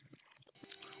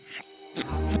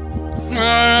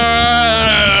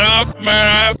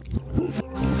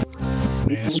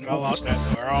Yes, I lost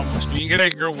that door. Almost being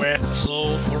getting your wet,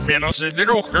 so for me, I said, they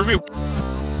don't curve you.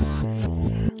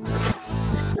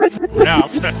 Now,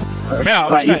 head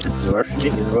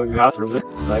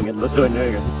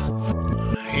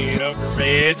up your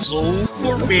bed, so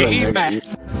for me, back.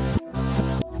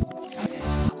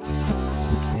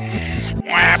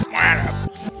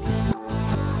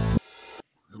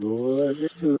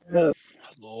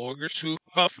 Logger too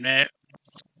tough now.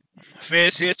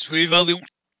 Face hits, we value.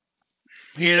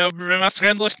 Head up your bed,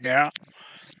 scandalous now.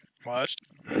 What?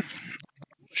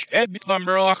 Shed me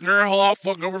lumber locker, all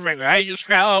fuck over me. I just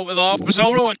fell out with off for so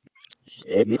long.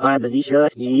 Shed me fine, but he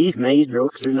shot me, made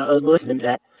jokes, and not listening to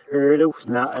that. Heard it was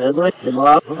not listening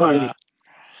off of money.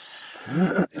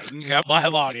 You got my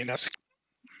lot in us.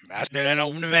 I still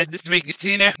don't know this week is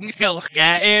seen that kill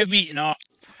guy every beating off.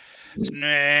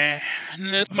 Nah,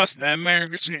 this must have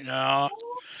American no.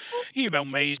 You about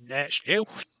made that still.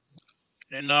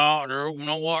 And there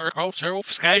no water culture of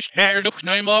sky shattered up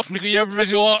name off nigga ever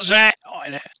visit what's that? Oh,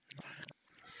 and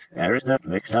There's stuff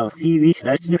mixed out TV,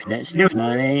 that's sniff,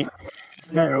 not ain't.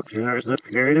 There's stuff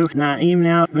figured not even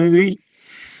out movie.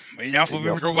 We now for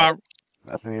me go about.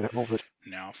 That's me, that's most.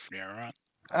 Now, there, right?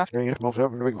 That's me, that's most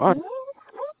of the big one.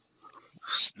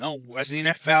 No, wasn't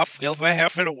that foul? Feel for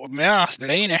half of the mouse, that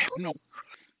ain't it? No.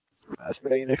 That's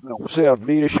the ain't no self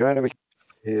leader trying to be.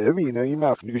 Yeah, I mean, you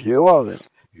might because you are then.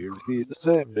 You repeat the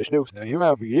same, there's no now you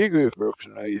might be good folks,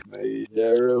 and I've made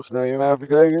there, now you might be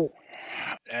good.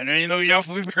 And then you know, you have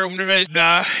to be becoming the best,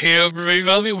 he'll be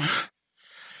value.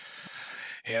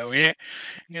 Hell yeah.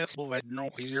 Yes, well, I don't know,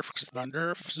 he's here for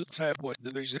thunder, for the type, what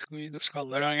did they just squeeze the skull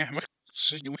that I am?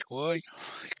 Sitting with boy,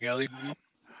 Kelly.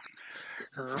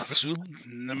 Food,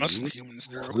 the most humans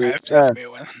there are crabs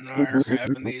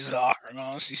and these are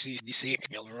no CCDC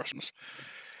killer Russians.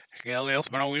 Kelly,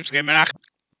 but no Williams game back.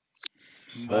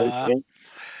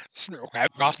 Snow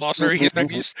crab cross loss or he's not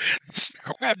used.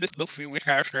 Snow crab this built with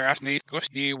cash grass need to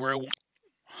see where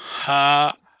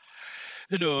ha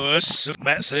it does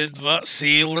that says but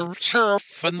sealer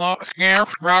turf and not care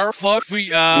for fluffy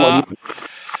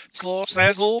slow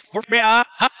says for me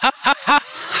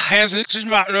has it just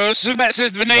about us that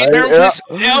says the name there was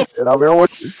no and I'll hear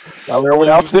what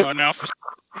else it now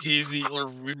he's the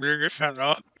bigger fan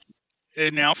up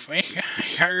and now think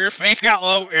your think out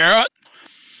low era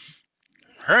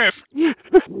hello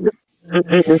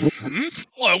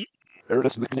there it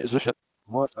is looking at this shit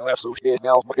what I so shit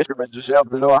now my instruments just out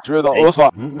below after the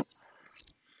also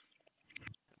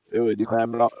it would you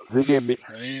climb it up the game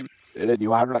it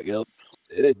you have like it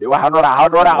how do I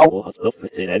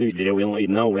do we only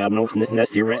know we have no this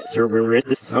server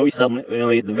this is how we sell it we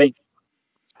only the big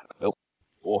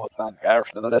oh thank gosh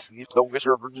no that's you don't get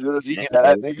server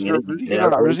that thing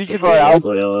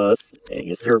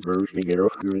servers we get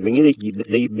off we get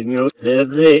they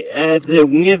that's it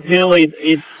we feel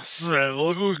it so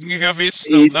look we have this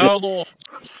now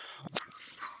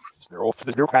they're off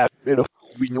the crap you know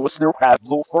we know what's their crap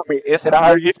so for me is it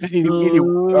are you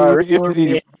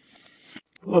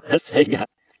what's he got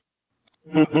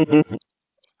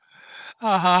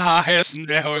yes and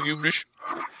how you wish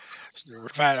we're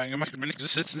fighting. I must have been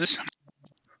exists this.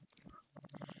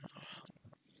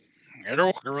 I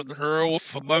don't care the hero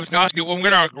for both not to one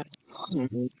get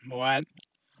what?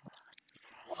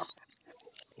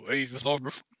 Wave the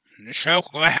over the show.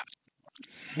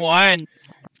 One.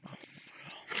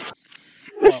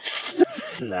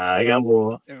 Nah, I got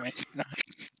more.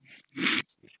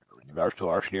 There's to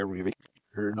our share we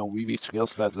heard no we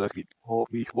skills that's like it. Oh,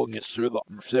 we won't get through that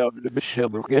myself the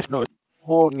Michelle or guess not.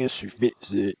 Holding is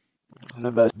fits it. And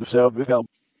the best myself become.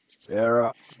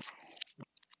 Yeah.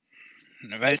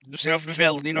 And the best myself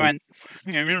felt, you know, and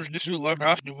here's the suit like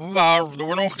after the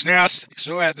one oaks ass.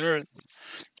 So after,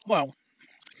 well,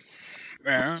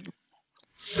 yeah.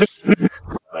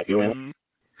 Like you went.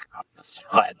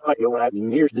 Like you went out in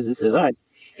years, does it say that?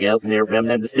 Gals never been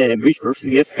understanding beach first to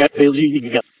get failed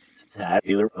you got. I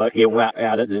feel like it went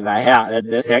out as if I had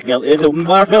this heck is a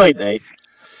more day.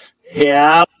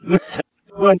 Yeah.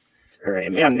 One.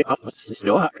 Alright, man, the office is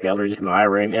still hot. Galleries in my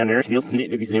room, and there's still need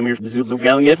to be some years to do the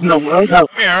gallery. No, no.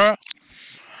 Yeah.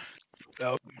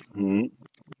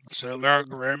 So they're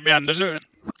going to be the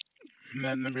and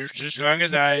then the beer's just going to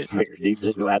die. Beer's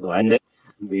just go out the window.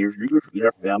 Beer's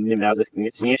your family now that can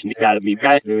get seen. You gotta be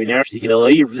guys, but we never see the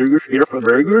leaves. You're for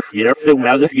burgers. You're film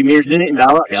now that you mirrors in it. And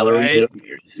now, gallery,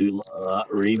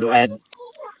 read and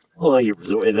oh, you're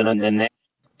so even and then that.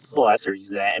 Plus,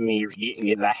 that I mean, you're getting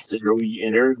it back to grow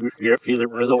in there. You're feeling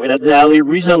result in a daily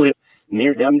recently.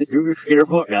 Meer dam de struger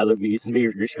voor ja dat is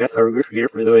meer dus gaat voor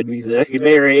de wie ze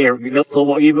gebeuren hier dat zo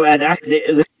wat je bij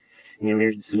accident is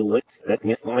meer dus let's dat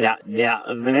niet van ja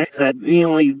the next that you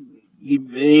only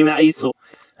you know so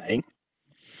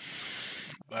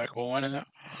Back one and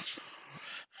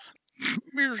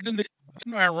Mears didn't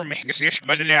no remains ish,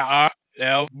 but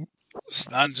now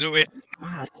stand to it.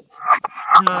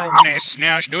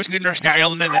 Snash does the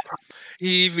style and then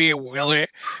Evie Willie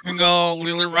and go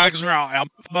Lily Rags around.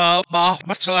 But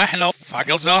so I know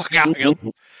fuckles off Gail.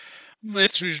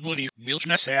 It's usually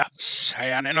Wilshness out,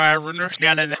 and I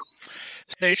understand that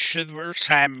station were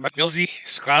Sam McGilsey,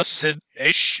 Scross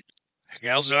ish.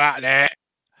 Girls out there.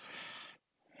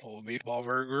 Oh, people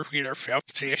were either felt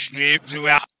station to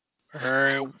out.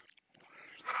 Her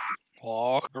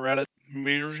walk around it.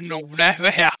 Meters no that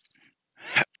that ja.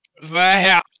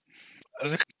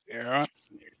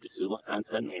 Dus we gaan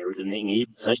staan meer de dingen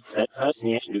such that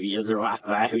fascination wie is er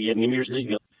waar hoe je niet meer dus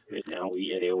weet nou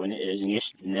wie er when is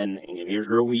niet en dan je weer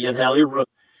grow wie is al je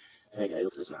zeg hij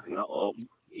is nog nou op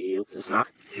is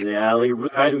nog al je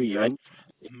hoe je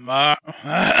maar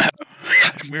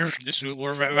meer dus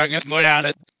hoe we gaan nooit aan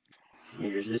het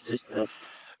meer is dus you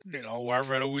know waar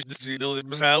we de ziel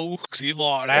mezelf zie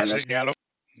laat dat is ja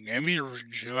Gammy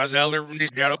was elder when he's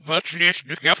got a bunch of this.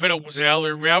 You got it was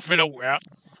elder, Ralph and a well.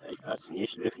 Say,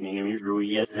 fascination, looking at me, Rui,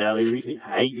 yet, Sally,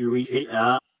 hey, you refit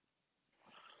up.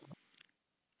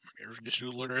 Here's the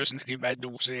Sula, isn't he bad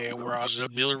to say where I was a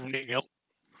builder from the hill.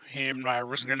 Him and I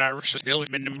was going to still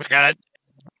been in the mechanic.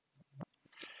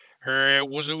 Her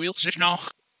was a wheel sitting now.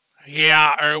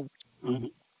 Yeah,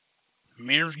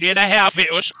 Mears did a half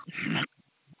it was.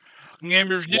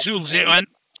 Gamers the Sula sit one.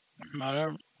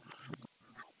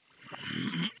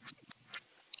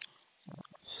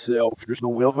 So, there's no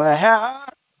will for a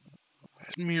hat.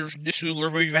 Mears the Sula,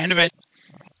 we've had of it.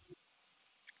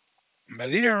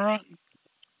 But they're right.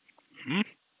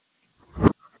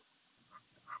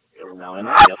 Now and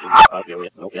then, we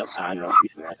no help. I know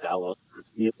he's not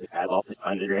Dallas. He's a office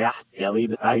under the ass. Yeah,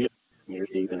 leave it out. Mears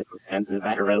even if it's hands in the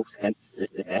back of ropes, hence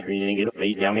everything get a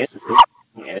face down. Yes, it's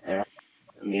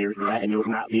Mears not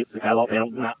be the kind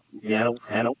of not,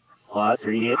 panel. Plus,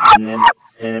 read it, and then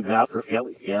send it out for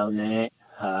Kelly.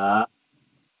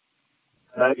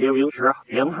 We'll try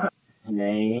him. And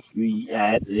then we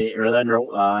add it or the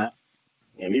no,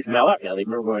 and here's Mella, Kelly,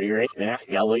 Mervody, right?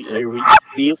 Kelly, we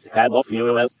feels, had off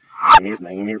you as here's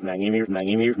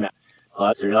Matt.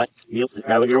 Plus, or like feels the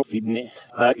Kelly girl feeding it.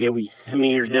 We,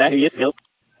 here's that, he skills.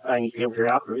 And you came to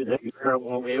our cruise, if you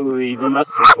curl, we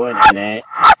must support that.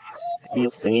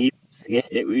 Feels singing. Yes,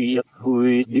 that we who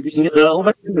is using it all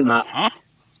back to not, huh?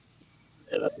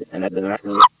 That's the end of the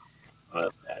record.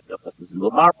 Was at the first is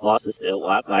bar plus is still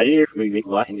like I did we make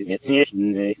watching the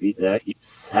destination if he's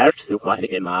search to find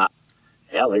him out.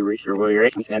 Fairly reach your way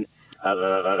right can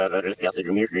yes a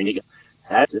dreamer green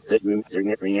Saps is just moving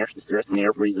through for years to stress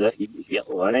near breeze you get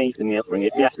one anything else bring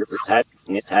it faster for Saps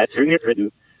and it's had through for the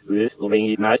who's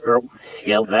living in nice girl.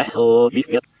 Yell that whole beef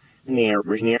near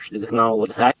bridge near is a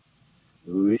knowledge of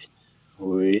the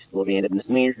we Slovenia in the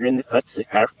smear in the futs of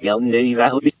Carfield and the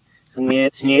Valley. Some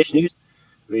news.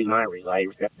 We my relay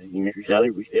respecting the Mr.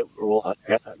 Sally, we fit roll hot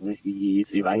craft and we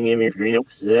see by name if green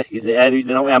ups, because the added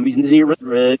no ambition zero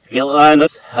with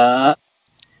Gillanus.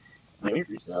 My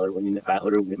Mr. Sally when in the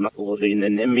battle with muscle and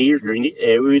then Mears green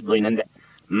it was leaning that.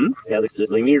 Alex is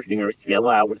Mears doing her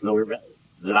yellow out with no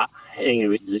that hanging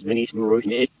with this Venetian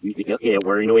erosion. We think, okay,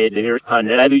 we're in a way the nearest ton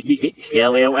that I lose be fit.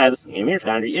 Scale as Mears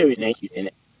found it was nice in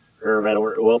it. Her rather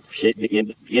well shit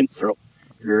begin throw.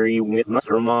 Hurry with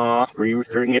muscle ma,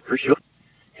 returning it for sure.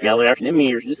 Gallery after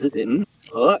Mears just is it.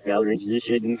 Gallery just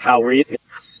shouldn't calories.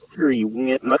 Hurry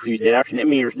with muscle dead after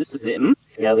Mears just is it.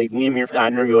 Gallery Mears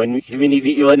under you and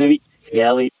you and the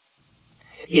Gallery.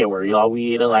 Yeah, where y'all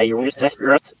we the light you're test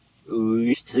us.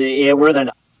 Used to yeah, where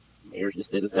then. Mears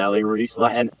just did a Sally reduced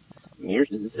land. Mears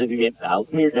just a civilian. I'll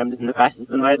smear them just in the fastest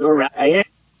than I door right.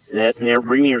 Says near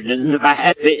bring Mears just in the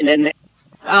back fit and then.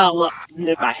 Oh, look,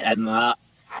 if I had not.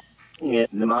 Yes,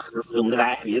 the marker from the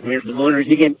back, yes, here's the boners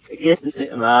again. Yes, the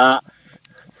sitting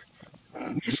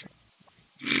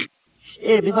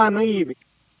shit, if I'm leaving.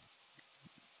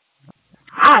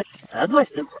 I'd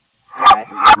listen.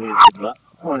 I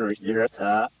corners there at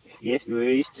top. Yes,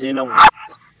 we used to know.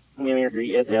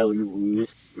 Yes, you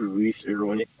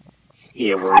on it.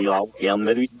 Yeah, where y'all yelling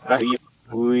at each other.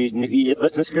 Who is Nicky?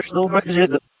 Let's just go back to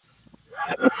the.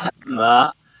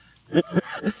 Nah.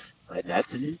 But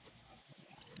that's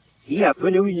yeah, for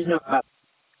the reason of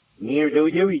near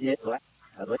those doing this, what?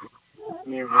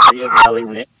 Near the valley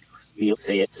when it we'll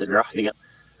say it's a drafting up.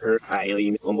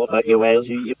 highly misombo pakai whales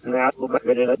you yips and ass look back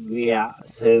at it yeah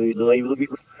so the label be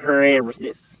forever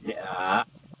this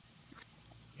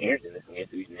here's this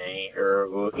next week night or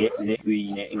go get next week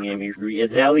night and me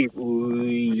it's alley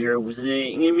you're was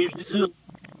in me the suit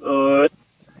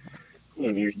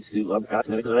and here's the suit love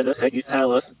cosmetics I just like you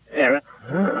tell us era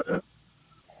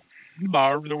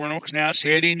Barb the one now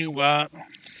said he knew what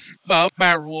about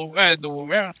barrel at the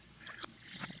way.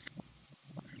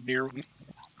 Dear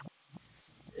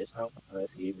it's how I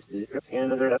see this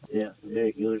description of the upstairs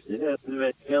the killers that's the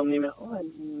best film name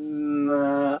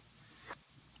on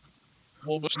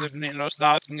Well, was living in those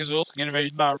thoughts and as well,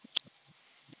 innovated Barb.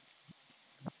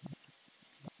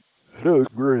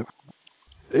 Look, grim.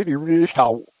 They didn't really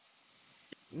shout.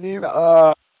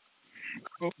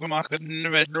 وما كنا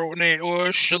بدروني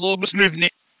والشلو بسنفني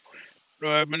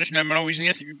منش نعمل ويزن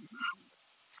يثيب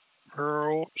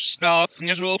هرو ستاث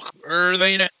نزول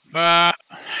اردين با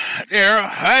دير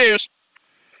هايس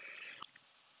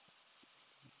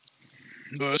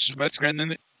بس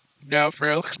كان داو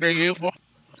فريلخ ستيفو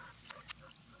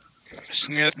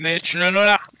سنيت نيتشن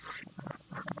ولا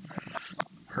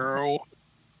هرو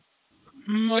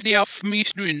مودي اف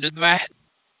ميس دوين دواحد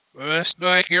best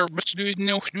back here, but do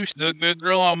no snooze the good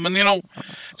girl on, and you know,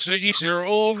 so you see her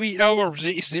all the hours,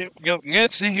 you see,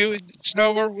 get see who it's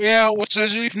over, yeah, what's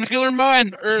this even killer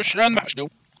mine, or Shan Mash do?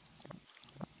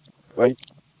 Wait.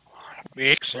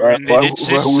 Bix, and then it's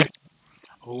this.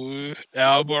 Who,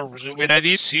 Albor, was it when I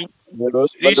did see?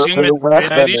 This human,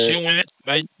 it,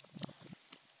 right?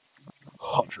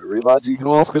 I'm sure realize you can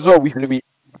off because all we can be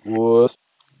was.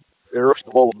 Eerst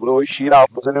de bal bedoel je shit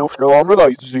uit met een heel veel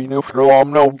andere te zien heel veel aan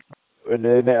nou en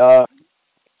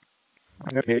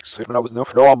ik zeg nou was nog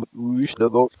veel aan hoe is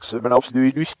dat ook ze ben als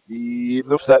nu dus die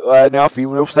nog staat nou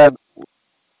veel nog staat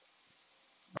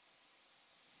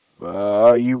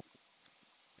you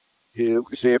heel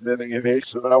gezegd dat ik weet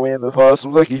ze nou in de fase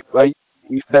lucky right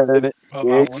we found it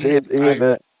ik said in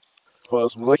the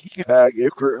fase lucky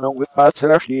ik er nog met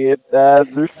patser shit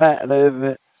there's fat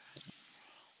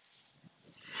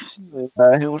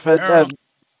heel vet net.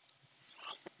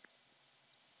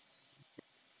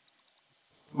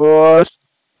 Was.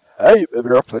 Hey, we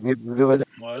hebben er op niet willen.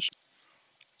 Was.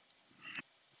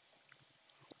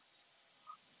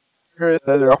 Het is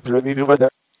er op niet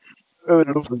willen. Oh, dat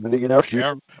hoeft niet meer in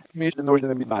afschiet. Meestal nooit in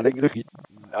de middag lukken.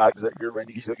 Ik zeg er ben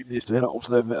ik zeker niet te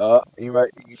opstemmen. Ik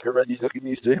ben niet zeker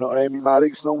niet te opstemmen. Maar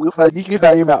ik snap wel dat niet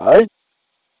van je maar.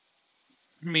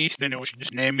 Meestal nooit je dus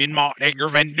neem in maar ik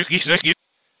er ben ik zeker.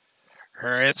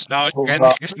 Het nou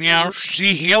kan ik nou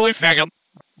zie heel effect.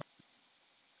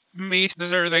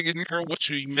 Meestal er dat ik er wat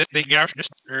zo met de gas dus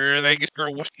er dat ik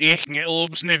er wat echt niet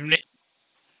op sniffen.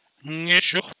 Nee,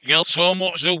 zo geld zo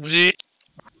maar zo zit.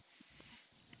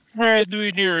 Maar doe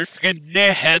je nu even de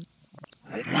head.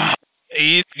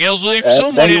 Het geld zo even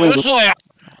zo maar zo ja.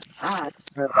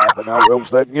 Maar nou wel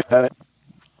dat niet van het.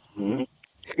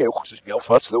 Ik heb ook zo'n geld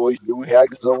vast zo doen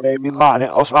ik zo neem in maanden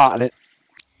als maanden.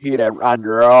 Hier daar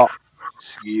under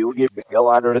skill get me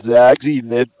hell under the zags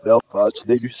even it belt touch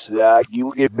they just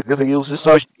you get because he'll just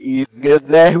such get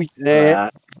there we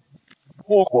net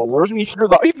well where's me sure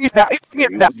that if you get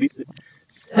that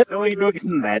no you know it's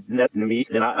mad that's the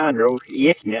meest and I know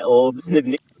ich net all the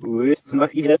snivni who's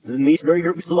lucky that's the meest very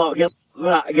her slot get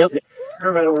I guess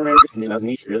her better when everything as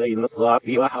meest really in the slot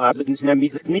you have business and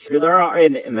meest meest there are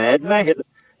in mad my head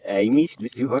meest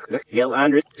with you hook get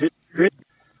under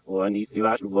one these two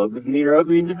actual bugs near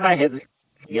ugly in the head.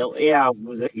 Yeah,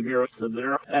 was a hero so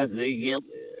there as they get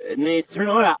and they turn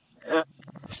out.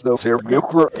 Still here, you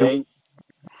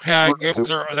Ja, ik heb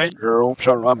er girl,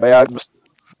 shut on by Agnes.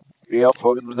 Yeah,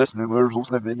 fucking with this new rules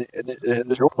in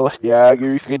the shop. Yeah,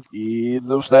 you can eat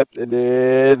those that and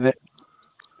then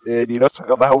you know, talk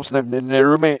about house in the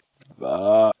roommate.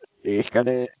 Ich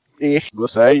kann ich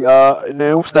muss sagen,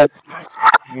 ne, Ustad.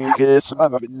 Ich gehe zum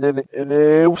Mama,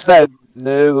 ne, Ustad.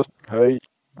 Ne, hey.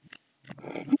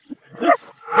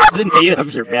 The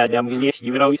natives are bad. I'm gonna ask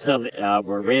you would always tell it.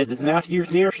 We're raised as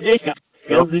masters near steak.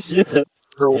 Girls, this shit.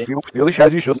 Girl, if you feel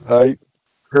like you should, hey.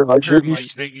 Her like sure you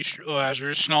think you should, as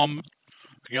your snum.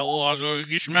 Yellow, as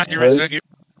you should make your executive.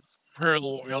 Her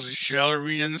little wheels is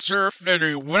shellery in the surf. And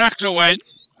you went away.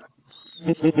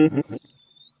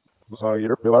 Sorry,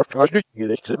 you're veel afgeschreven. Je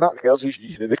ligt ze maar geld is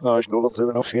niet de knaas nul dat ze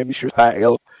nog geen shirt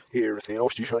high here the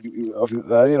of you should you of you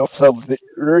know self the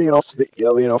off the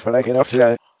you know for like enough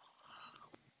to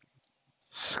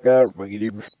scar when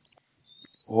you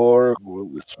or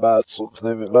will it's bad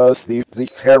something it must the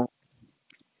care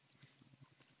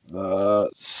the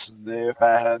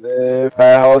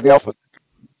how the offer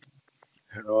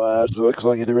you know as looks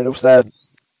like the rid of stand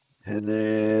and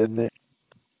then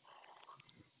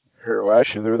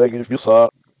Russian, they're thinking if you saw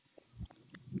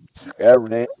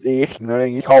every day,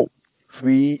 you call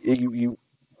free, you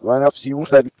run up, see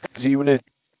what's that, see when it,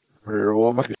 her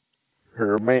woman,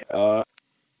 her mate,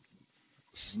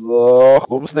 så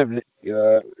kommer nämligen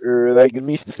lägger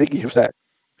minst sticky hos här.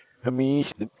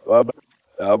 Minst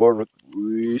bara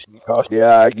kanske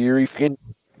jag ger ifrån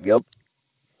hjälp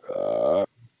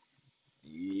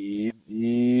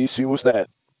i see what's that.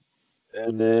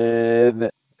 And then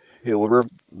he'll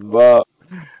but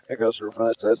I guess her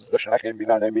friend says especially I can be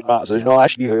not not so no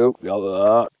actually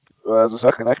as a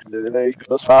second action they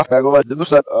just fast I go ahead do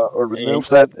that or remove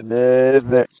that and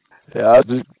then yeah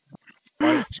just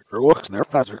Girl, never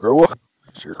finds a girl.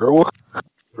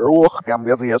 I'm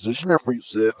guessing yes, it's never for you.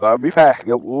 If I'll be back,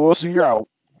 we'll see you out.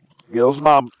 Girl's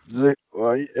mom, and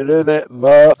then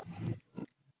that,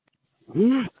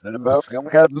 then about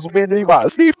family had this man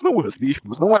named Steve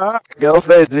was no one. Girl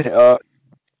says,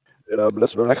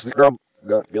 bless her next to Grum.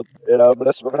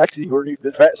 Bless her next to you,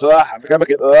 the fat, so I'm gonna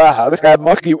get this guy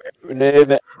monkey, and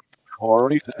then, or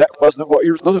that wasn't what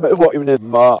you're supposed to be, what you did,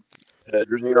 ma.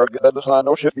 Dus niet dat dat zijn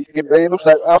nog shift ik ben nog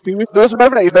steeds af wie dus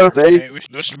maar nee dat nee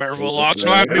dus maar voor laatst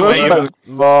maar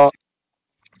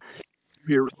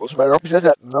hier was maar op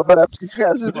zet nou maar op zich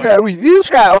gaan we die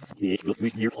schaals ik wil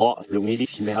niet hier valt de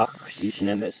medisch meer precies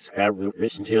en dat schrijf we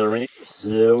wissen children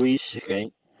zo is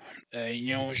geen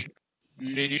jongens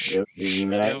dit is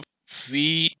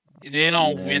wie dan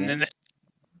al winnen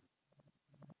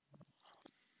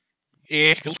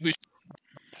ik wil niet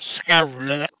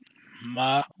scherven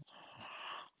maar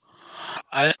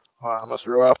I must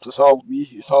throw off the salt.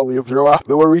 We throw off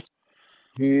the worry.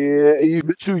 You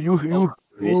bet you.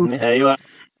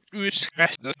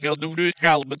 Dat wil doen dus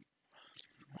kalben.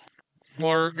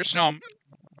 Morgen sam.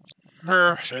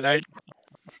 Zo dat.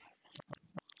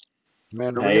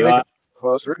 Man,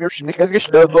 Foster Christian, ik heb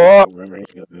gesteld door.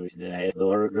 De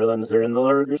lower en de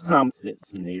lower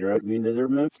samsits. En die raak nu de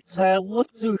moet zijn wat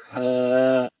zo.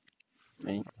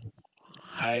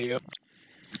 Hey.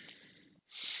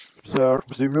 Zo,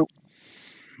 misschien wel.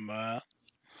 Maar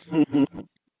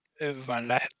van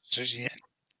laat ze zien.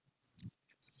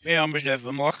 Ja, maar dat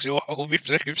we morgen zo ook weer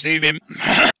zeggen Steven.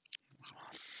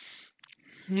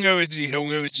 Nou, het is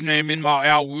jongen, het nemen maar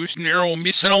ja, hoe is neer om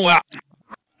missen al wat.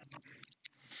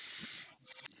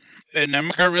 En dan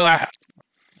kan we lachen.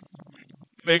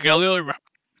 Ik heel heel erg.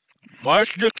 Maar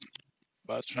is het?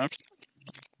 Wat snapt?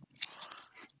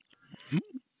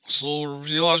 Zo,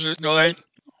 zie je het alleen.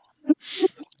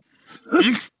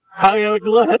 How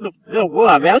glad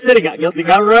wow, man, I got guilty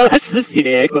got rust this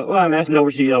today, but wow, man, no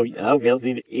she oh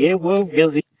guilty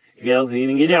guilty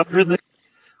even get out for the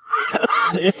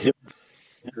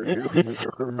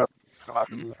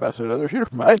Pass it other here,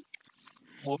 mate.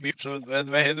 We'll be so that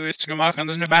wij doen iets gemaakt en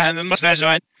dus naar behind must that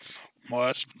zijn.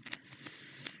 Maar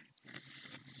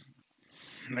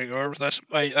ik hoor dat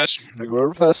is Ik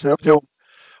hoor dat zelf jou.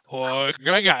 Oh, ik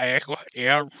ga eigenlijk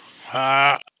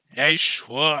ja is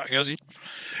wat guilty.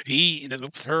 He the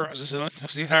her as a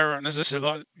see her and as a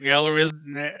lot gallery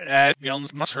at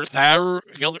guns must her there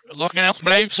looking else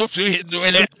blame so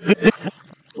doing it.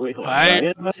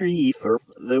 I must read for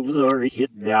those already hit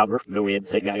down no way and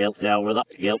take else down with that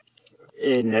guilt.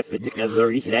 And if it is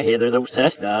already hit ahead those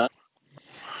says that.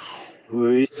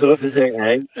 Who's tough as a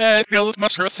guns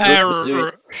must her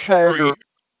there.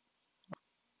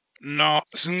 No,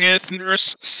 Smith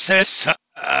says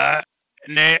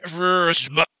never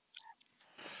but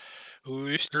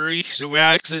who's three so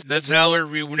exit that's our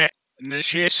reunit and the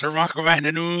shit survive and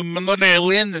the new Monday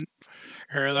and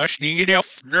her last thing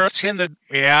off girls in the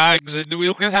exit the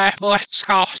wheel can have less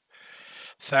cost.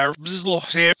 Therapist is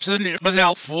lost and it was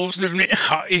helpful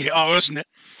I wasn't it.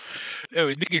 Oh,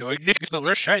 Nicky, the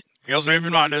last shit. Girls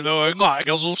even not know I got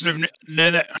girls lost it.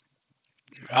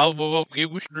 I'll okay,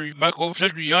 we should back over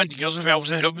such beyond girls if I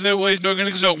was up there ways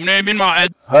doing so name in my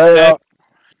head. Hey,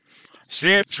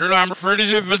 see, sure I'm referred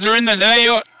as if they're in the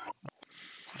day.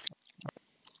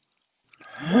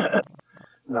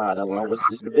 No, dat was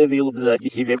veel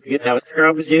bezig. Je hebt nou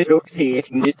schraven ze ook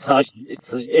zeggen. Dit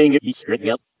is enge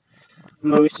bier.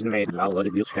 Most made a lot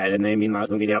of deals kind of naming not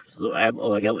going to have so I'm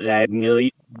like I'm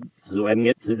really so I'm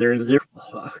get to there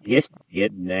yes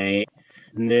get nay.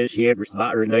 No she ever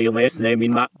spot her no you last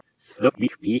naming my stuff be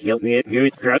heels it here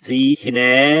it's ratty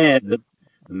the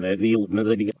movie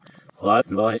misery lots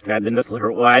and all grabbing this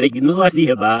her wide again was last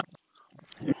year about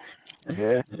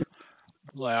yeah.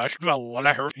 Last well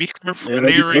I heard me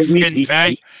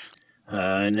say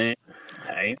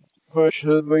hey Push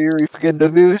the way you're going to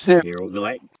do this here. Here we go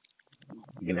like.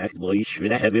 You can ask boys for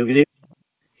that have you get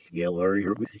lower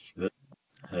your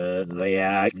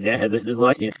This is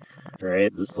like it.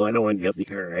 Right, so I know when you see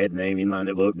her head name in mind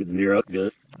about it's near up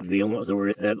good. The almost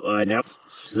over that now.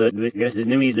 So this guess is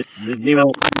new. This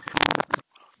new.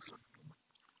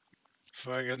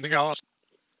 Fucking the gallows.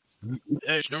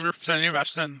 It's 100%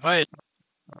 investing. Wait.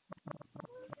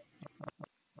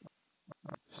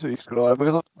 Så gick skulle ha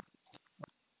med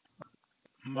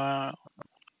Ma.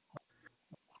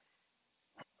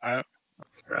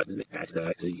 The fact that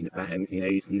actually, you know, I haven't seen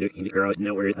anything looking the garage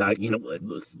nowhere is like, you know, it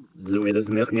was the way this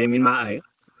milk name in my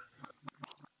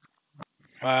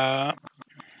eye.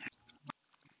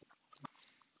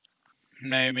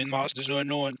 Name in lost is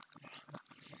unknown.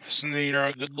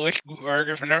 Sneaker, good luck, or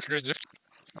if an after this.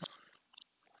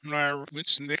 No, we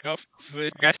sneak off, we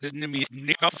got the enemy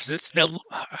sneak off, sit still.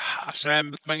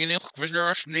 Sam, banging ilk, was there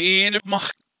a sneen of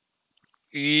mock.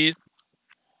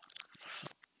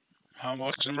 How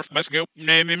much number of go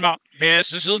name in mock?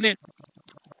 Yes, this is it.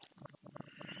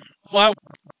 Wow.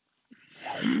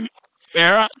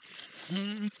 Era.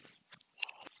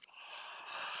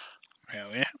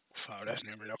 Hell yeah. Wow, that's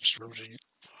never enough frozen.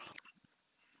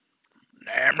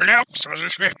 Never enough, so it's a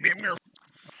script being here.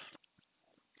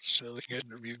 Silly kid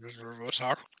reviews reverse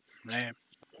our name.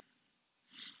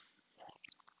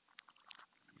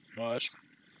 But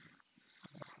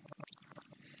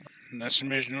that's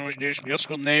mission was this just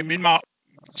got name in my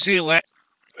seal it.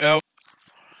 Well,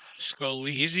 skull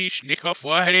easy, sneak off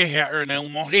what he had or no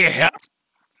more. Yeah.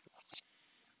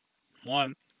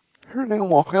 One. Her name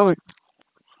walk out.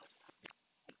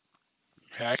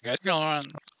 I got going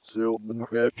on. Så men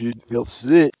jag bjuder till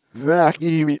sig.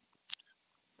 Verkligen.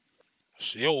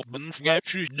 Se open for get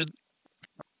shooting.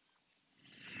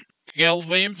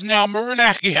 Gelvame's number and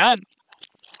Akihan.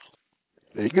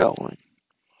 There you go.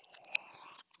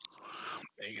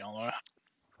 There you go.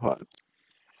 What?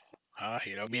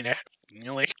 You know, mean it.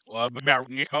 You like, well, about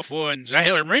you off and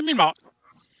Zahler Raymond Mott.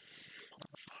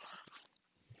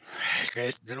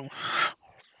 Guys, you know.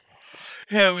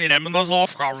 Yeah, we know, that's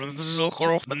off cover. This is a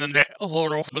car open and the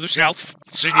whole off by the south.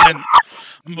 Sitting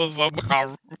in the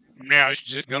car. Now she's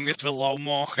just gonna get to a lot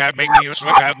more. I beg you, so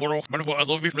I will open what I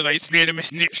love you for that. It's near the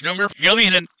snitch number.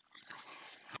 Yelling and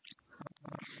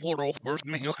Lord, where's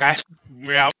me? Look,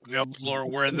 we're out,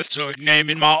 Lord, where this name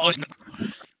in my listening.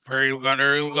 Where you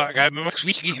gonna look at my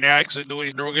squeaky now? Exit the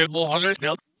way to get bull hazard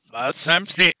still. But some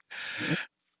stick.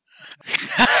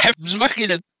 I'm smoking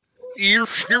it. You're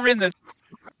stirring it.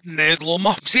 There's a little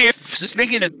mop safe,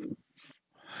 sneaking it.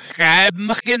 I'm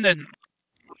mucking it.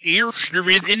 You're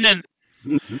stirring it.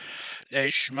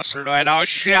 This mustard light out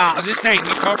shots is taking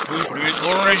food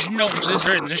with original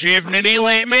sister in the shift and he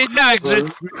late midnight.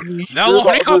 Now,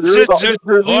 what he comes it.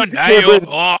 Oh,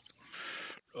 now,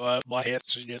 my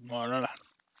head's getting more.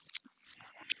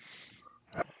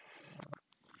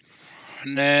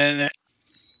 And then,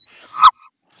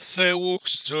 so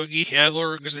walks so he had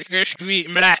lurks the cash to eat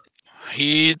me that.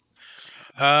 He,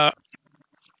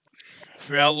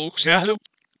 looks at him.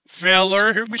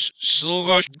 Feller, who was so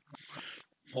gosh.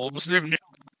 Almost different.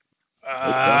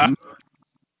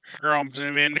 Crumbs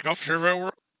in the coffee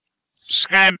over.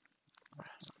 Scam.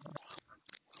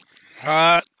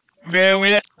 Bear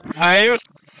with it. Hi.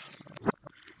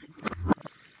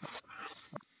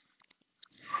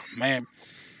 Man.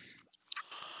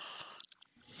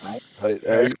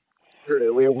 Hey.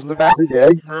 Really, it was the back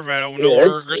day. Perfect. I don't know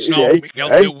where it's not. We got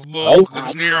the ball.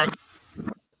 It's near.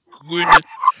 Good.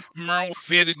 Merle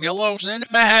fitted yellows in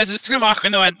my hands. It's going to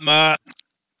be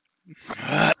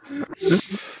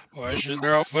Why should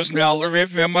there was now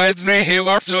if it might say he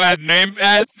was so I'd name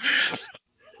that?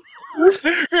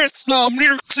 It's not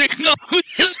near signal.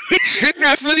 It's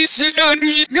not for these sit down.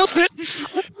 You just know it.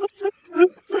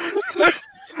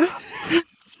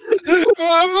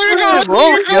 Oh my God!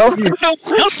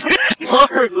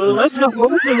 Let's go.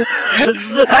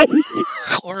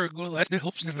 Or go let the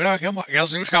hopes of it out. Come on,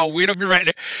 guys. How we don't be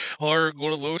right. Or go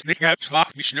to those kneecaps.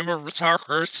 We should never retire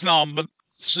her snom, but.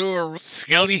 So,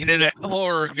 Skelly did it,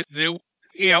 or get the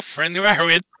friend of our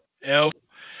with. Oh,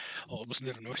 was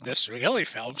never knows this, so Skelly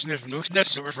Phelps never knows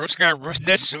this, so if first guy rust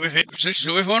this, so if it's just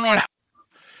so if one on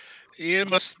you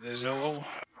must, there's a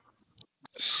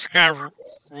sky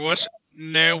was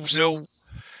no, so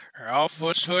her off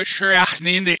was so sure I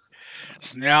need it.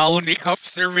 Snell and the cup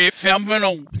survey filming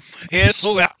on. Yes,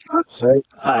 so that. Say,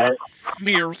 hi.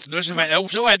 Mirror, there's a man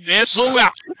also at this, so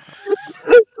that.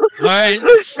 How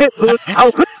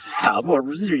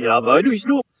was it? Yeah, but we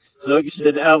know. So you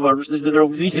should have a versus the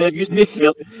rosy head. You make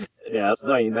it. Yeah, it's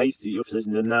nice. You're such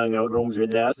a nang out rooms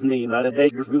with that snake. Not a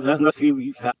dagger food. That's not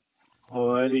we fat.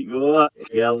 Oh, you go.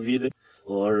 Girls, you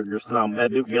or your son. I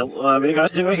do get. I mean, I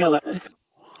still make it.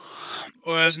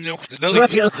 was no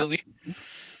Dilly.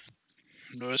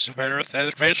 Dus verder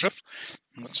tijdens bezig.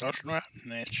 Wat zou je nou?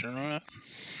 Nee,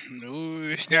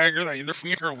 nu stijger dat je er van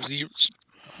je girl ziet.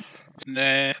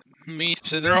 Nee, niet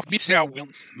ze erop niet zou.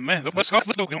 Maar dat was af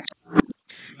en toe.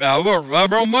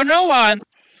 Waarom maar nou aan?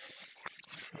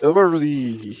 Over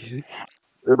the.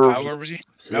 Waar was hij?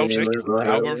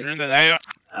 Waar was hij?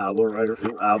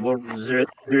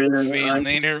 Veel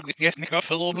nee, er is niet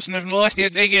veel op zijn last.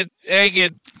 Ik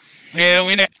get. Ja,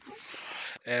 we net.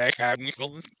 Ik heb niet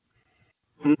gevonden.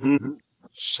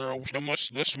 Zo,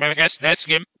 dus maar that's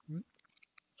game.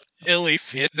 Illy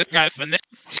fit the guy from it.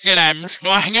 And I'm just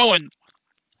going.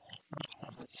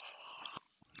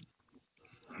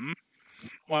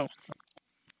 Well.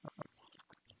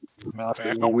 Maar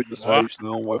ik nou weer de cijfers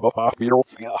snel, we hebben paar keer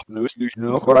of ja, nu is dus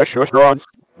nog wat als je strand.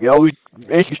 Ja, we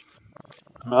echt.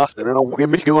 Master en dan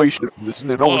geen beetje lezen. Dus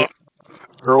net nog.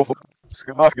 Girl,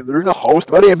 schemaken er nog host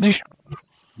wat hem is.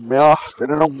 Ja, en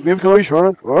dan geen beetje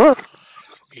lezen hoor.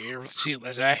 Here, let's see,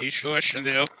 let's say he's shush and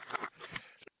they'll.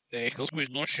 They go with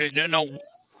no shit, no.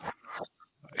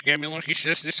 Give me one, he's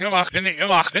just this gemakken,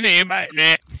 maar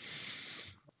nee.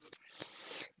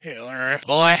 Heel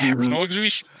boy, no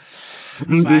exist.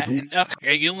 Fine,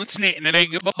 kijk, je moet niet, en dan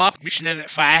denk ik, papa, misschien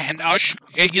net fijn, als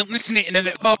je moet niet, en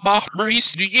dan papa,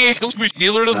 Maurice, die egels, moet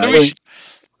dealer dat dus.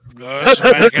 Dus,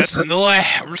 I guess in the way,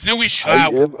 we're no wish.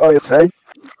 Oh, het zijn.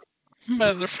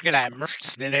 Motherfucker, I'm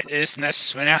in it, is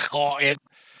this when I call it.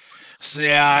 So,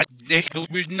 ja, egels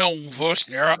moet no first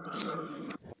there.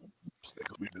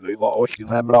 Ik weet wel, als je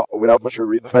hem nou, without much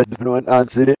read the fact that no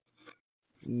answered it.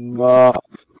 Maar,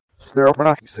 stel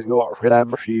vandaag, ik zeg, oh, ik heb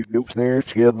misschien noops neer,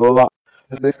 scheelt wel dat.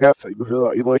 En ik heb ik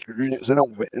wil je like your units and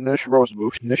over in this rose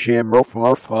motion the sham from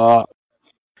our far.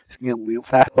 Skin wheel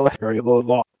fast electric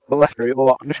lot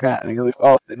in the sky and if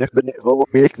out and if been full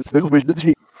of big still with the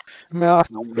sheet. Maar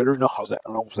no better no how's that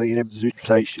and I'm saying him to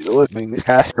say shit look man this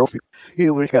cash trophy. He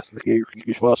will cast the gear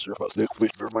kick faster fast the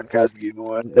quick for man cast game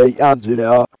one day answer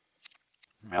that.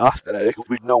 Maar dat ik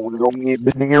weet nou waarom niet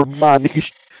met meer man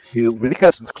ik heel veel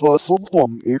kasten close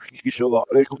om ik zal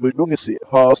dat ik moet nog eens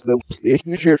fast de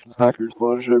station shares hackers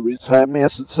for the time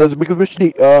message says because we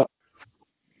need help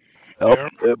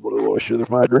but the wash the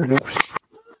matter no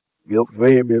heel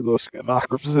veel meer los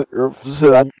makers er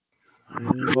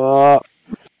maar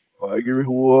I give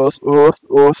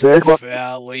was zeg wat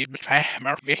Well, leave me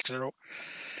maar mixer.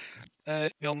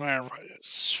 Heel naar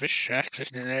fish access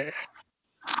in it.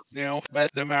 You know,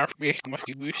 but the mouth big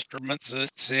mucky instruments,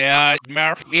 it's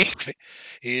mouth big.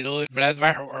 It'll blad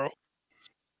waar.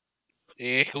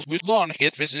 Ik wil niet lang,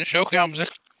 het is een show comes. ik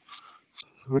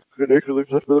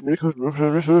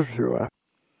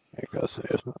kan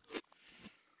zeggen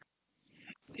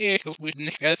Ik wil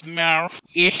niet het mouth.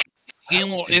 Ik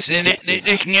is in het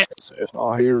niet.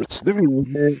 oh here it's living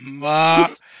Maar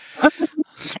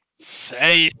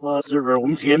say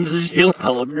Waarom James is heel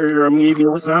helder om je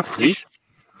wil zeggen.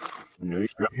 Nu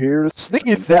is here it's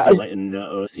thinking that letting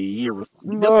see here.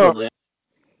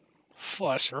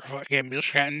 Flusser fucking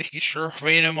waarschijnlijk is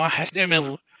surveillance maar het in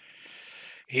middel.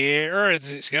 Hier is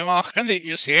het gemaakt dat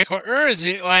je zegt wat is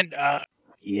het want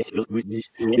Ik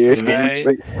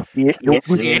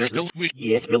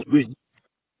wil niet.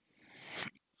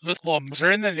 With lumps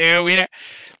are in the new we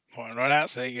point right out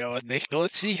saying you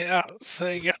let's see how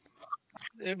saying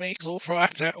it makes all for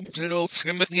after it all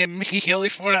skim with Mickey Kelly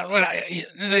for that what I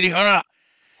said you know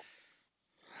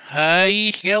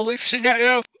Hey Kelly sit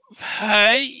down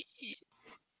hey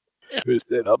who's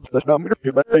that up that's not me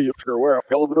but you sure where I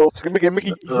fell it off skim again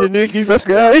Mickey Nicky best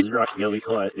guy Rush Kelly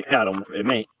class the cat on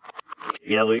me.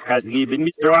 Kelly has given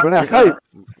me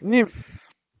through.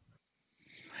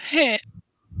 hey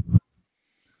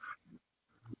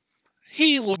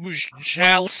he looks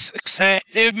jealous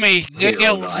excited me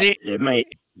guilty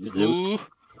Mate. ooh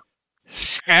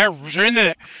scars in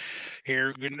there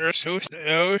here goodness who's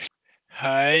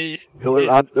hi Hiller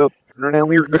aan op en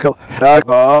leer de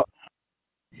daga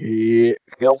he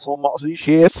kelso maar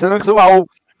shit en zo wou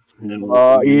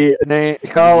nee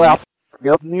ik ga laat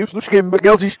geld nieuws dus geen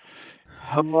bekelsies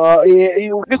maar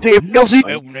je kunt even bekelsies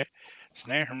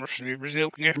Snare Mercy Brazil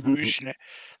get pushing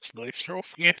sleep stroke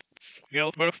get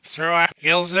geld but throw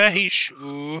gills he's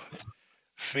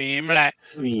fame like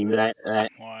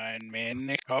one man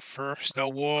nick off first the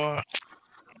war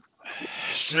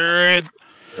sir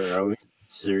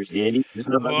Sir Danny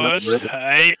was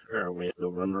hey with the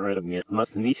run right of me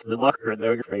must need the lucker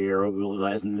the fair will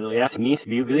last in the last need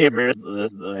to the bear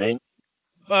the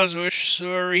Buzzwish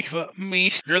sorry but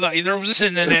meester that either was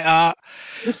in it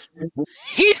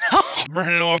he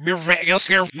burning off your fat girl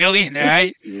scare million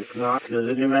right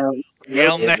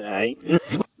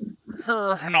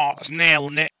Not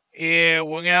nailing it.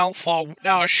 We're going to fall.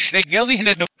 Now, shit, Gilly,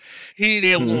 he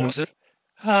did lose it.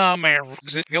 Maar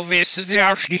zit heel wist het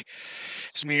juist.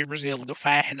 Smeer Brazil de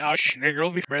fijn als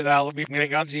nigger be for that be me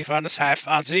gaan zien van de schijf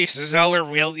aan zich. Ze zal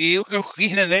er wel heel goed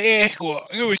in de echo.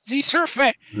 Nu is die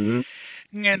surfen.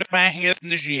 En de pijn is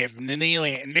de jeef en de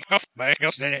neer en de kaf bij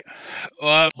als de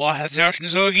wat het juist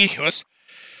zo gies.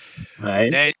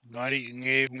 Nee, not even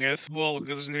gave me a full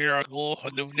because near a goal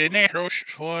de negros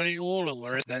van die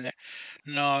older than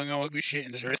no, I'm going to be shit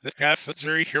in the earth. The cat fits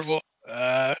very careful.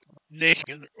 They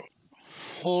can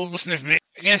hold sniff me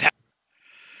against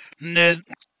Ned.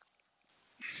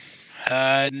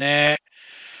 Nee.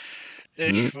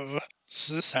 Dus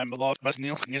ze zijn beloofd pas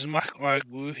niet eens mag maar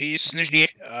hoe hij is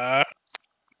niet.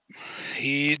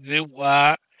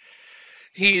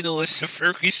 He de list of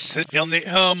furkies zit dan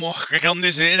de mocht kan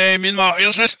deze in mijn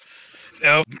eerst.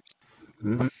 I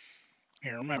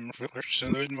remember for the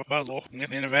saloon my battle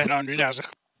within about 100,000.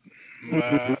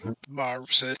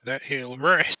 Barb said that he'll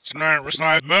rest. No, it's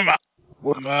not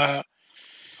Boomer.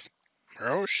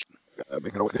 Roast.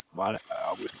 Ik kan ook niet, maar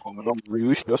we komen dan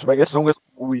reviews, dus wij gaan nog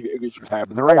we get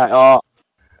hebben de right.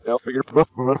 Ja, figure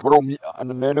waarom aan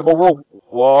de name go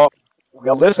wat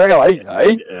wel dit zeggen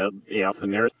hey. Ja, van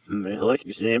der gelijk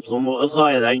je neemt sommige als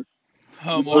hij dan.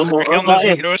 Morgen kan dat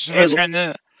zich dus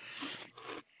waarschijnlijk.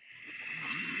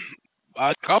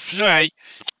 Wat kaf zei.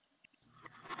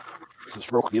 Ze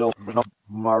sprak hier op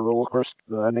maar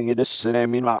rollercoaster en dingen dus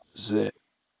neem maar ze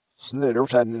sneller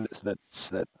zijn net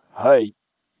hey.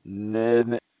 Nee.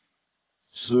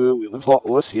 Zo, we hebben wat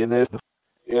los hier.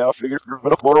 Ja, figure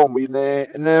waarom we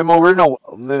nee maar weer nou.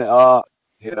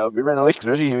 Ja, we zijn lekker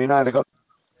dus hier naar de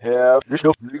ja, dus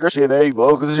nog lekker zijn hey,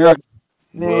 welke is ja.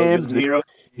 Nee, zero.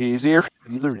 He's here.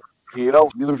 Either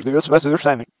the best er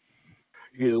zijn.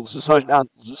 Heel zo aan,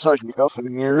 zo niet af van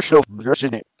de eerste dus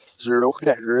in. Zo ook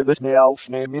dat er dus nou af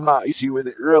neem je maar is with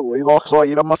it early. Looks like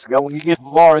you must go and get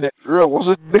far that early was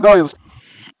it the guys.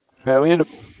 Well, in the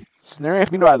snare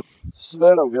heeft me nou.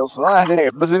 Zo wil slaan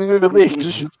nee, maar zijn nu de licht.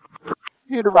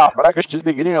 Hier de maar ik is dit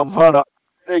ding om van.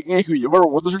 Ik denk je maar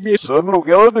wat is er mis? Zo nog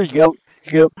geld dus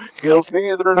geld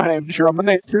dingen er nou hem sure maar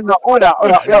nee, er nou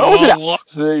ja,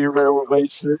 so you're very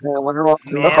wasted and when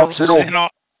you're off zero.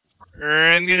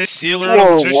 En die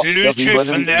sealer zo chef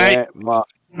van de maar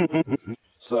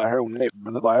so her nee,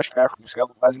 maar de baas krijgt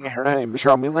misschien pas niet her nee,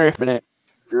 maar me leer van het.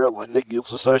 Girl, and they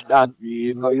give us such down.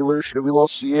 You know, you should we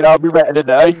lost see it. I'll be ready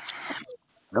today.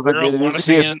 Never get it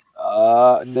in.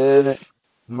 And then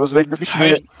must make the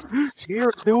shit.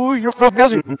 Here, you're from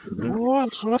Gazi.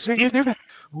 What's it?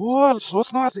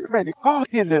 What's not it? Man, call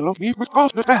in there. Look, you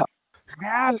cost the hell.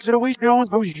 Ja, dat is een beetje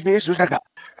ongeveer je wees zo zeggen.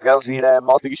 Gaan zien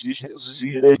matig is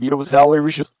die hier op salary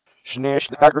we should sneers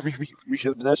de photography we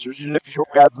should the next if you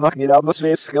got nog niet aan de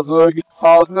wees gaan zo get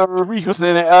fast never reach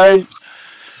in it.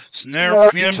 Snare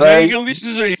film zeggen is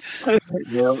te zeggen.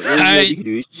 Ja, hey,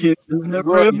 du shit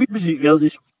never be busy girls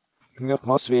is. Ik heb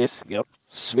maar zwees.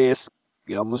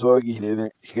 Ja, maar zo ik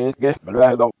niet. Maar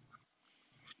wij dan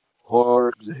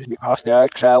voor die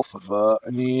hashtag zelf of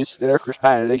niet sterker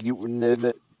zijn dat je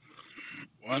in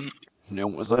One.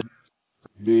 No, was that?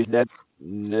 Do that?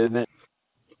 No.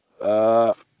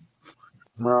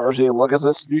 Maar ze look at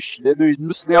this. Du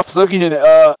moest niet afzoeken in.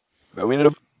 Maar we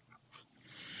hebben.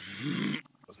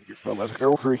 Was ik hier van als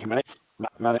girl freaky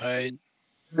man. Hey.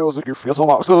 Was ik hier veel zo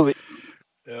maar zo.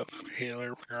 Ja, heel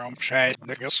erg schijt.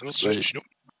 Dat is zo zo.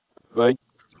 Right.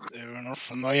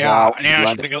 Van ja, en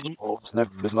als ik dat oh, snap,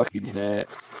 dus lucky die nee.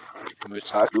 Moet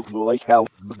zaak ook wel like help,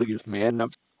 maar dat is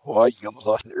man. Oh, ik kan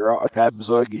zelfs niet raar uit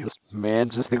bezorgen. Je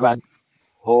man, ze gewoon.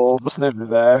 Oh, maar snap me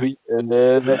daar en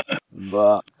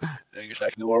maar denk ik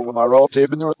zeg nou maar maar op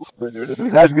hebben door.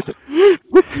 Dat is goed.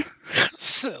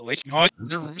 Silly, not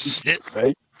the stit.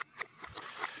 Say.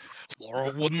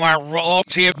 Laura wouldn't want to roll up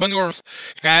to him north.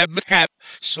 Cap.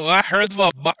 So I heard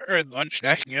the butter lunch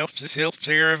stacking up to help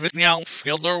there everything else.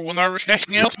 Fielder when I was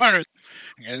stacking up on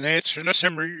and it's in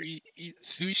December.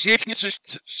 3 seconds.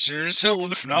 So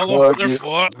the final over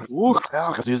for. Oeh,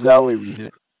 ja, dat is wel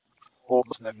weer. Oh,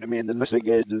 maar snap me dan dus ik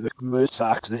de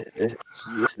mutsaks.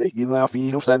 Is dit hier nou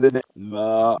fijn of zijn dit?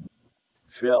 Maar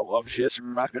veel of shit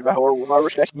maken we hoor when I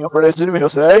was stacking up for this anyway.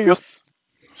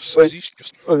 Say.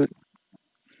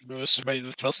 Dus bij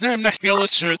de versnelling naar heel het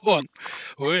soort van.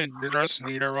 En de rest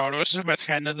niet er waren dus met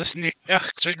geen dat is niet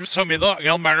echt zeg zo met dat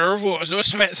heel maar er was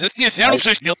dus met het niet heel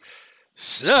zo snel.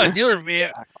 Zo, die er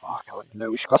weer.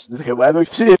 Nou, ik kost het gewoon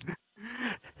nooit zien.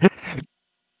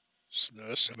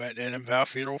 Dus bij de een paar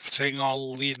vier of zing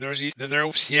al die er zit er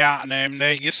op ja neem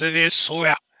nee is het is zo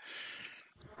ja.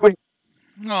 Oei.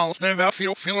 No, stand about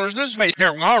feelers this way.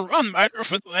 There, I'll run my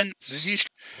foot and see. So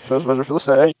it's better for the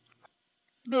say.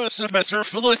 No, it's better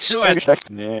for the two. Maybe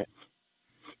stacking it.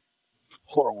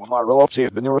 Hold on, my roll up, see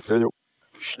if the new through.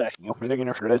 Stacking up, thinking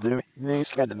of it, didn't it?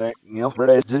 Scanning that, for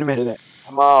that, didn't it?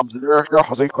 Mom's there,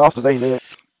 girls, they cross the day.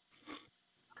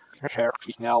 Shark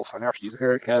now for now she's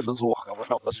her cabins walking with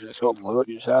help us just go look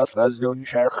at yourself as going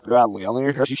shark badly only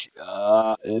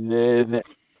and then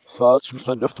thoughts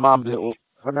from of mom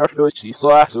for now she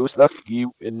saw so stuck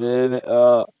you and then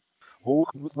who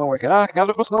was no way can I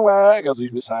was no way because he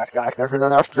was like I never know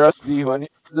how stress be when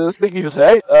this thing you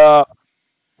say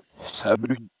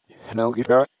sabri no give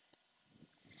her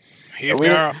Here we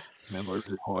are. Remember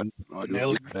the point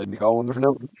Nelly. and call for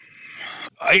no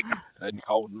I and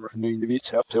called the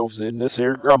beach themselves in this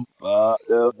here grump.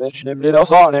 Mention him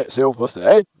else on it, Silver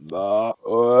say.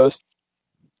 Was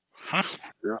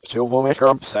Silver make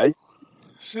her say.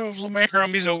 Silver maker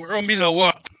on Mizo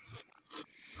what?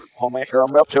 I'll make her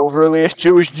up Silver last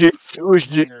Tuesday.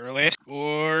 Last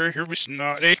or here was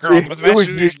not a girl with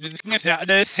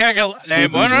the second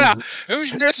name on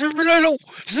who's necessary.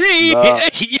 See,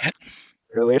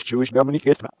 her last Tuesday,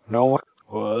 Dominic, no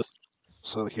was.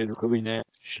 So the kid really not.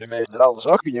 She made it all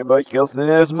sucking you, but kills the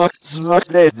as much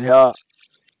as yeah.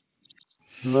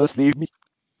 Must leave me.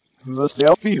 Must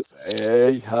help you.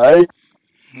 Hey, hi.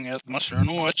 Yes, must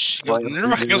know what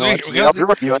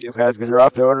You guys get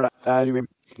dropped over and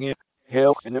you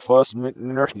help in the first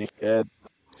nursing and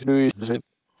do it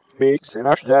makes and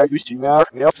after that you see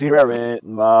Mark help see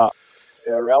Ralph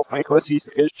Mike was he's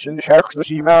kitchen sharks to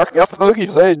see Mark help look he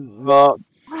said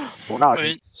so now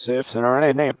safe and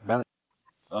our name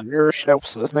on your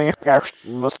shelves this name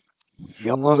must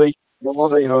young lady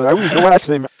you know I was doing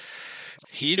actually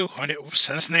he do on it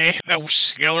since they that was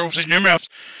scalar was his name ups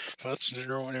that's the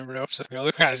draw whenever ups the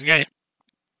other guys game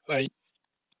like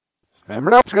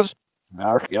remember that because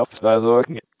Mark helps guys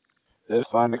looking at this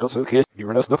fine because of the kid you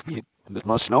were not stuff and this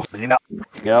must know you know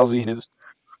Galsy is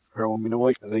her won't be no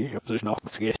way because he position off the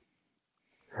skate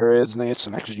her is nice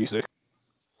and actually you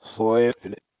so if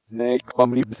it neck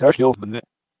somebody besides you open it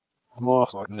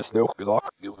most like this though because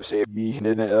I could say be and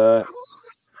then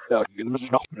yeah, you can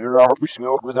just not there are pushing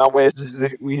over was not way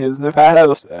we has in the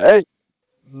house. Hey,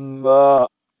 now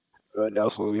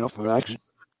slowly enough for action.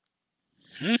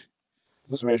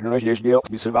 This makes no huge deal.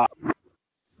 We survive.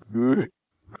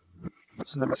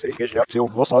 That's the mistake. It's up to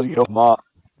what's all you know, ma.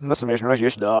 This makes no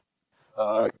huge deal.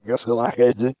 Guess we'll like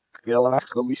it. Get an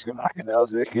actual least can knock it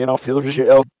out. You know, feel the shit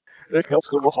out. It helps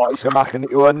go with all you can knock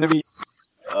it. You want to be.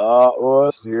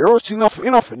 Was serious enough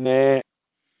in there.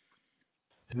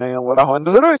 Now, what I want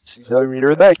to do is tell me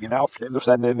that, you know, I'm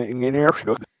sending in air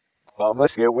sugar.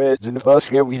 Let's get wedged in the bus,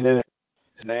 get we did it.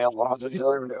 Now, what I'm just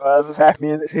telling me was happy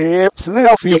in his hips and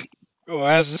healthy.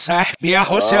 Was this happy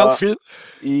herself?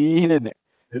 Eating it.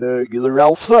 The Giller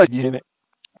Ralph said, you know,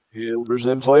 he'll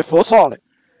resume life for Sonic.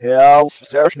 Health,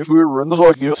 station food, run the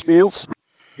dog, you spills.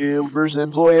 He'll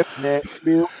resume life next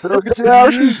spill. But I'll get to our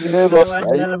sheet in the bus.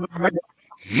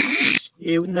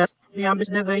 The ambers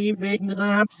never even the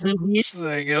lamps and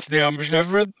I guess the Amber's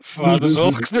never father's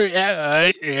all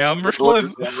yeah, the Amber's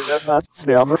live. The Amber's live.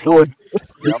 The Amber's live.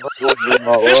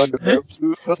 My own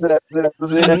the first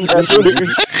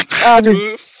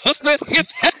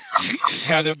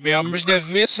how the Amber's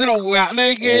never missing a while.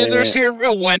 There's here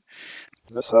real one.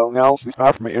 The song else we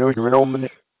start from it, you know, you're in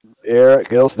Eric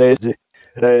Hill stage.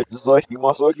 Just like you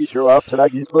must look at your ups and I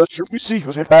get much we see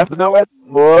was half an hour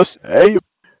was hey.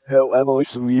 Hell, Emily,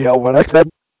 so we held one next time.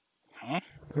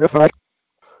 If I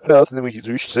else, then we can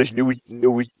do such do we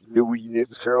need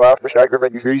to serve out for Shagger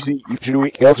and crazy. You should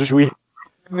we else should we?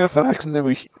 If I then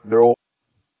we they're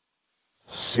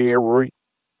Sarah,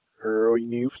 her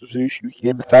new substitution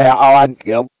came to on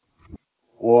him.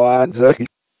 1 second.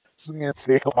 So let's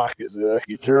take a look at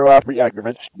you turn out for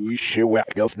Shagger. You should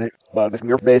whack else next, but it's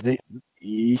your busy.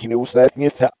 You know, setting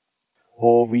it up.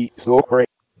 Whole week, so great.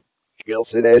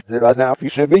 Gelsen is er now if you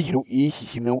should be you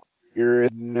know you're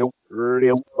no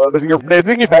real but you're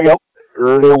blazing if I go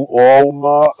real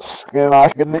almost I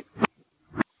can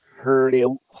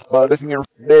real but you're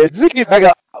blazing if I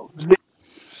go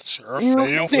Sure,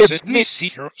 fail was me see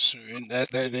her soon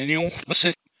that you was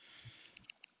it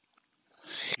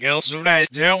girls right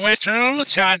down with on the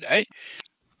child eh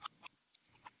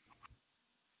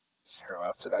sure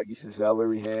after I guess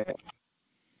salary here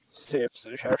steps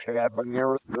the sheriff got by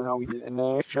near now we did and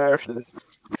the sheriff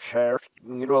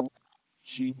you know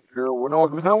she girl we know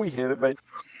it was how we hit it but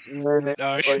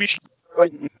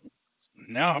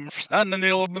now I'm standing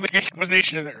there with the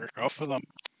accusation there off of them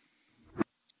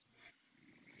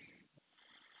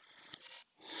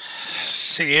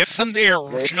safe and there.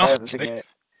 Lekker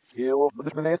heel op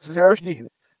de mensen zelfs niet.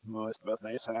 Maar het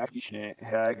is een haakje.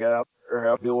 Hij gaat er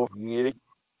heel veel op neer.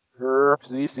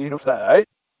 Zien of hij.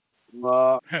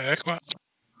 Maar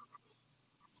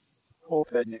hoop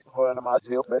dat niet. Gewoon een maat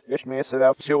heel vet. Als mensen daar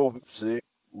op zo zitten.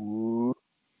 Oeh.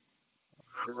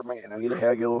 Er maar een hele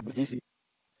heel op de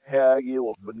heel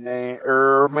op de nee.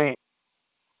 Maar.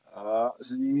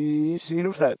 Zien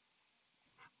of hij.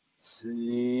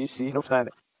 Zien of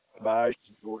hij. Maar ik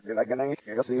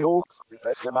denk dat ze ook.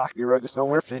 Dat is gemaakt die rug is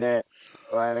nog weer in.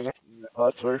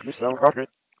 Wat soort is dan kort.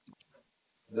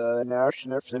 De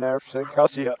nerves en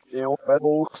kassie. Heel vet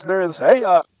hoog snurren. Hey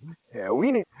ja. Ja,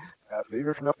 wie niet. Ja,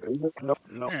 vingers knap.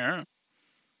 Ja.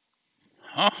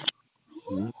 Huh?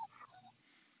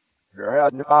 Er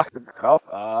had nu achter de kaf.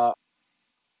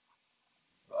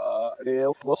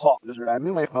 Heel veel sap. Dus er zijn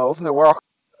nu mee van in de work.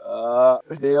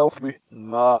 Heel veel.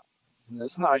 Maar.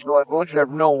 It's not going to let you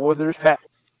know what there's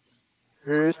facts.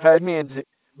 There's bad means.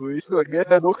 We still get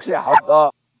that look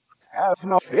out. Have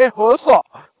enough here for us all.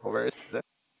 Where is that?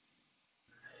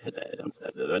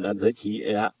 That's a key,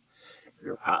 yeah.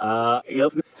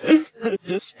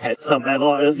 Just had some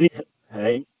metal,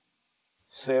 hey.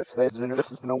 Safe that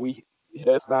this is no we.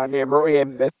 That's not near Marie.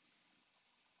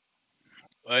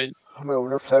 Right. I'm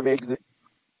over for exit.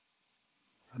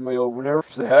 I'm over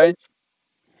for hey.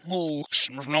 Oh,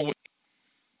 no.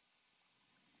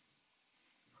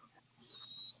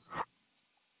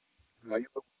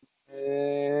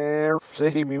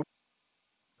 City me.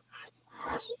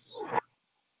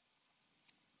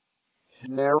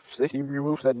 Nerf city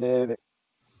removes that net.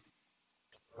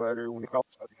 But when it comes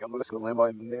to the let's go limbo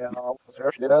and then I'll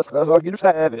search it. That's all you just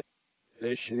have it.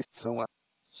 This shit somewhere.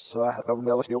 So I have a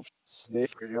little skill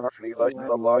snake because you're actually like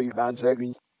the law you ban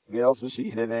seconds. Get else to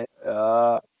see in it.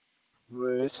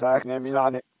 We're stacking me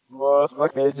on it. Was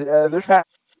like there's fat.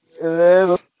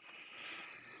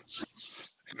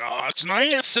 It's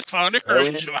nice. It's fun to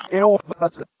crush.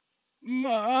 That's it.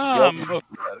 Mom.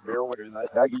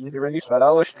 That gives you any fat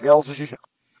Alice. Girls,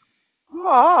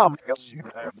 Mom, because you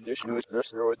have additional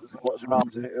stress or what's your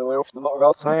mom's in it off the log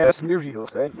outside. That's near you,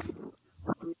 say.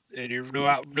 And you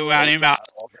do any about.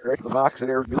 I'll correct the box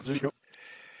and everything.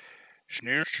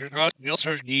 Sneers got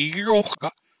Wilson's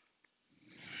Nigeroka.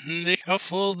 They have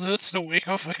full that's the week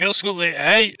of a hill school.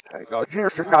 Hey, I got your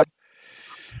shot.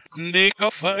 they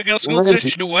have a hill school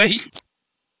session away.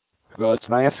 Well, it's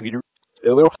nice to get a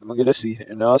little bit of see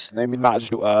and us naming not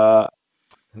to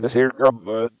this here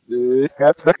this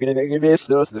got stuck in it. This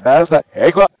the best.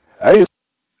 Hey, what? Hey,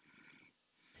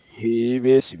 he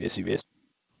miss. Because.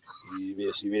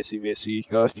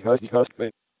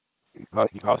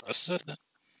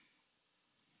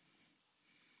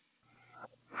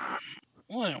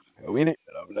 Well, We need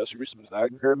to know some I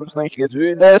can hear most things get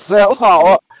doing that sells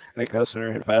all. Make us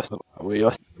in fast. We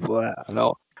just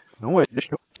no wait, just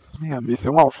yeah, be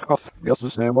some more stuff. Guess the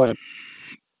same way.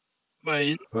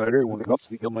 but But when it comes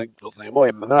to coming the same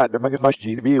way, but not to make it much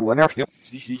TV when everything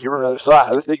see here on the other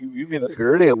side. I think you mean the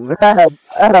girl. I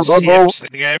don't know.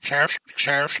 the guy shares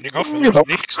the go for the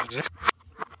dicks.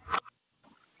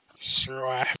 So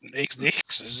I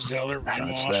dicks is the other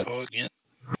one so again.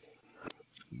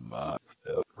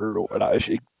 Brutal, and I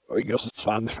guess it's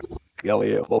fine.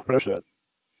 Gelly, well, finish it.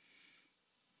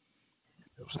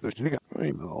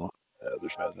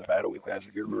 There's fast in battle with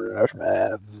classic good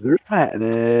there's fat in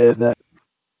it.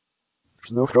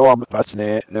 There's no show on the patch in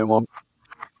it. No one.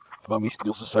 Mommy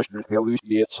steals the session. They'll lose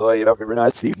me at side of every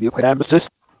night. See if you can emphasis.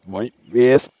 Might,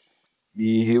 yes.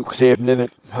 Be who saving in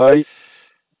it. Hi. You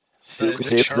can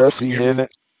save mercy in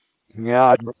it. Yeah,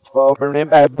 I'd fall for him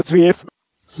bad between us.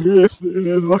 Yes,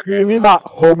 look at me not.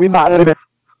 Hold me not in it.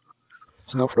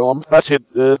 There's no show on the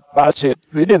patch it.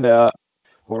 We didn't,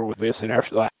 or with this in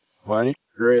after that. Funny.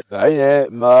 Great. I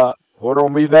what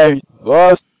on me there?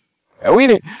 Bust. I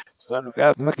win it. Son of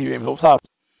God, lucky you hopes up.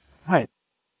 Hi.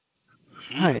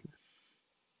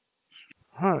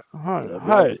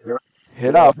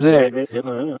 Hit up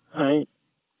there. Hi.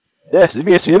 Yes, if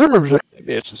you see the members,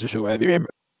 it's just a way to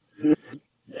remember.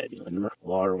 Daddy, when the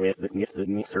water with the gifted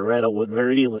Mr. Rattle was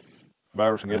very ill.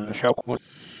 Virus and getting the shock one.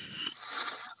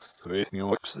 So it's new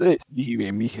looks. You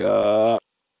made me, I'm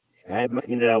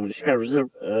making it out with the sky reserve.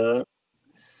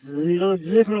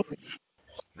 Zero.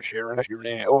 Sharon, if you're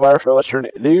in over, so let's turn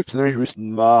it. Leaves, and there's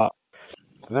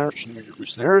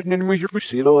There's an enemy to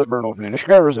see the burn open in a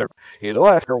sky reserve. It'll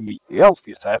after me, the elf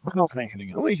is type of nothing.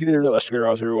 At least here, let's get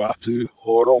out here to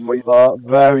hold on with the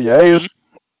values.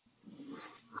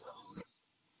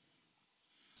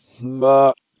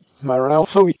 But, my Ronald,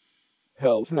 so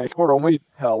Help me, hold on me,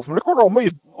 help me, hold on me,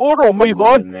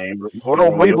 blood. Hold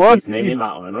on me, blood.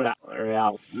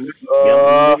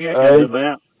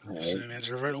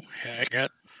 Semestervero,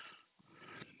 hacket.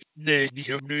 Die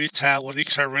have nu taal ik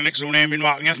zou er niks doen nemen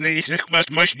maken als nee zeg maar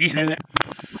niet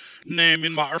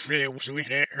nemen maar veel zo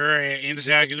in de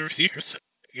zaak er is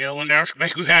heel en daar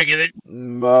spreek hoe ga je dit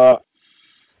Maar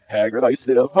Hagrid, I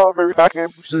said, oh, very back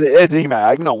in the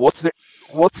mag. No, what's the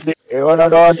what's done?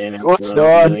 What's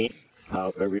done?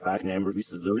 How every back number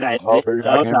uses the right. How very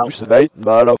back in the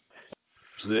but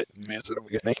man, so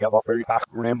we get make up very back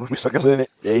remember we suck us in it.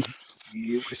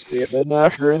 You can stay at the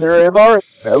National in there, bar.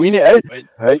 We need it.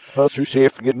 Hey, first you say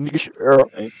forgetting you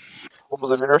what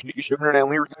was the nurse you should and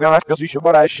lyrics now because you should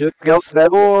but I should kill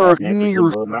Snaggle or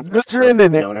that's in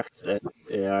it.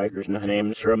 Yeah, there's no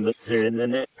names from that's in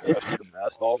it.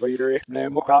 That's all later.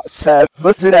 Name got sad.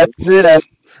 What's it at?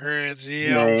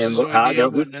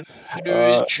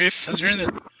 Chief is in it.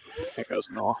 Because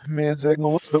no, man,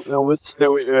 what's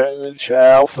the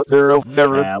shelf? They're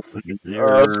never.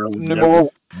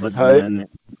 But then,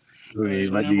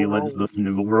 let's listen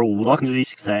to the world. Welcome to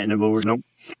these exciting about no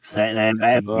exciting and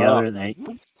bad together. They.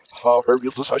 How very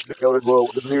good such the killer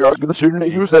world. The New York gonna shoot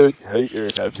you said, hey,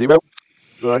 here's that. See about.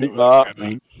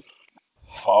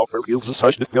 How very good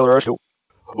such the killer show.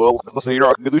 Well, the New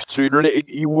York gonna shoot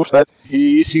you was that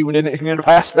he see when anything in the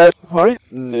past that right?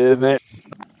 And that.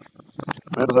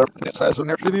 That is our size when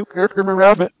after the character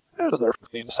around it. That is our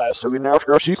size so we now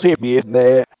she can't be in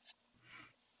there.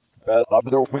 Thought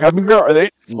there was having girl,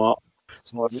 they ma.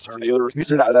 It's not me turn the other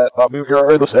reason that thought me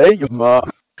girl to say you ma.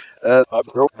 Thought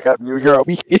there was having you girl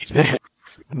be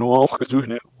no, because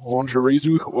doing it. Lingerie,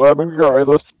 what I'm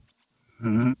girl.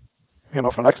 You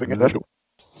know, for next thing is that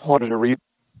wanted to read.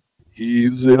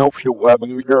 He's an option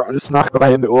webbing we girl, it's not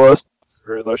behind it was.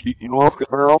 Or the sheet, you know, because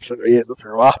we're option, yeah, the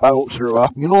throw off,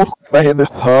 you know, behind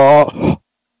it. No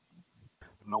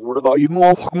word of that, you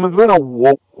know, coming in a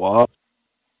what?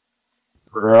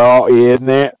 Bra in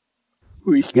it.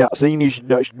 We got seen his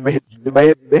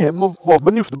debate him of what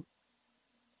beneath them.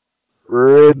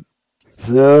 Red.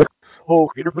 So,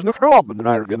 get up in the job, but then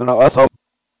I'm getting out. That's up.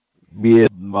 Be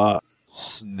it my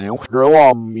snail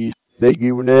on me. They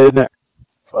give it in.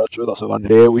 First, that's one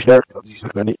day we start. He's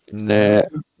going to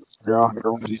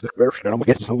he's the first, and I'm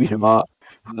getting some of him up.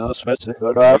 No, Spencer,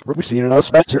 but I've probably seen enough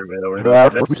Spencer.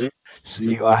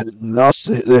 See, I had not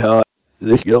sit there.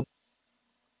 They killed.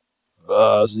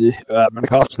 Men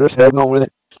cops this head on with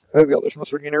it. I've got this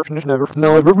much in here from this never from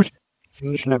now ever.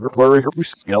 This never blurry here, we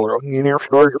scale in here,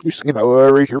 story here, we skin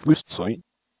over here, we sign.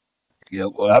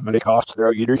 Gil, that many cops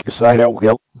there, you can side out,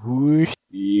 Gil.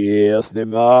 Yes, they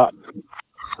might.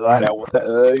 Side out with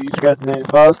that, you guys name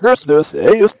fast, this,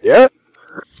 hey, just, yeah.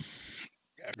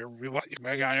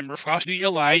 I got him fast, you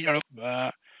lie,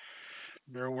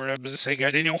 where I was saying, I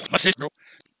didn't know my sister.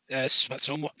 That's what's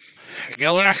so much.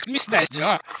 Gil, I missed that,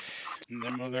 and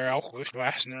then mother outpost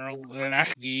last and then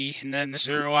Aki, and then the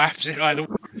zero opposite either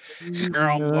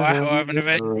girl, having a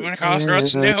bit when it costs her,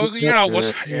 it's no, you know,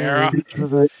 what's here.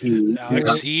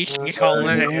 Alex, he's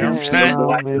calling it understand.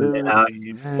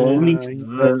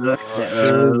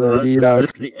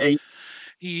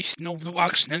 He's no the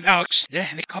wax and Alex,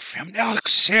 then they cuff him,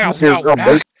 Alex,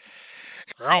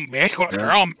 Girl, mate, what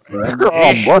girl?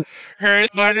 Here's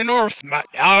by the north, Matt.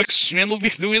 Alex Smith will be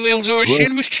the wheels or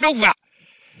shin with Chova.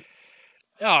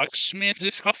 Alex Smith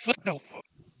is a football.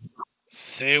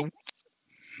 So,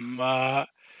 I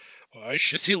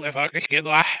should see if I can get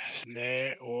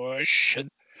that. Or should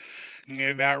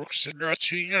give our sister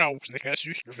to you know, the cast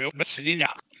used to feel, but sitting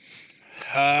now.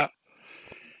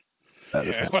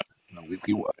 No, we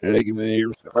keep give me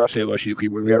here. First, I was you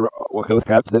keep we are what kind of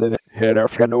captain in it. Head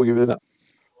off, can no give it up.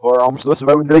 Or almost less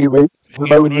about the game,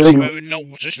 no,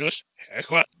 what's this?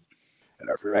 What? And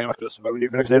after I must about you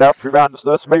can say after round the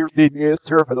stuff, maybe the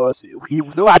turf of us. He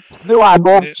do I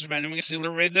know. This man, we see the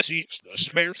red, this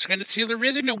spares kind of see the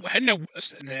red, no,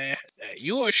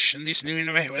 Yosh, and this new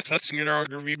innovation with let's get our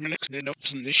remix the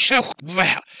ups in the show.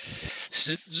 Well,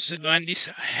 sit on this.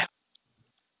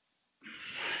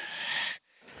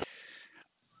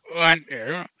 One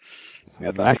there.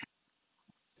 Yeah, that.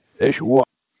 Is what?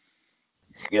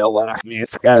 Yeah, when I mean,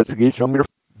 it's guys to get some.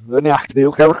 Then I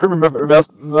still can't remember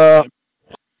best.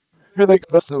 You're like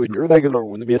best when you're regular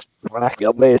when the best when I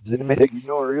get late. Then I think you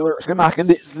know really. It's gonna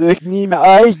happen. It's like me, my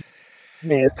eyes.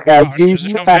 Man, it's got these.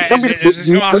 This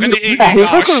is not going to be.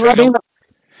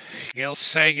 You'll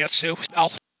say it's so.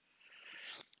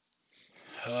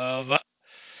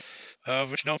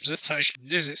 Which knows it's such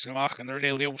this is maken er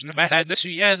deel jongens naar bed dus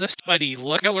ja dat is buddy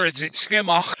lekker het is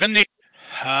gemaakt en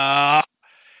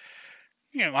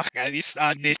Ja, mag ik die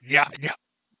staan dit, ja.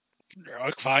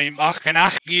 Ik van je mag een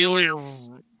 8 kilo.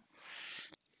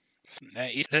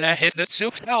 Nee, is dat het zo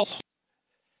snel?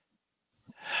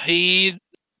 Hij...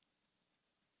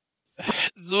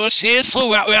 Dus is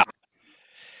zo, ja.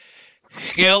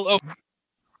 Geel op,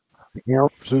 Ja,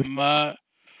 precies. maar...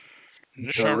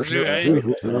 De sharp zo, hè. In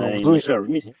de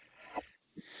service.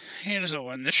 Hier zo,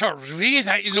 en de sharp zo, wie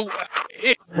hij zo... Ja,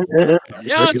 Ik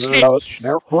het weet steekt. dat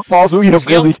snel voor pas hoe je dat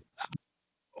wil.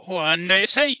 Gewoon, nee,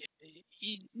 zei...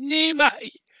 Nee, maar...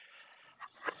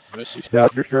 Precies, ja,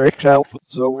 dus ik zelf het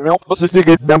zo wel pas is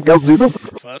ik dan geld zien.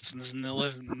 Wat is een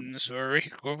 11,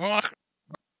 sorry, kom maar.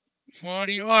 Wat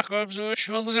die wacht op zo, als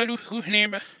je wel zo goed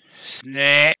nemen.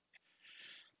 Nee.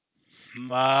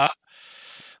 Maar...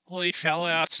 Holy fell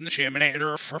out in the chimney,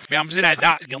 or for films in that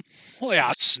gun. Holy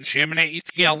out in the chimney, it's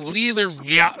got leader,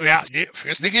 yeah,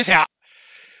 first thing is out.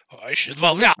 I should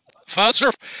well, yeah,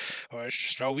 faster. I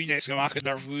should throw in this gemaakt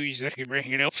daar voor je zeg, bring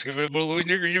it up, skip it, below in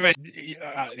the green vest.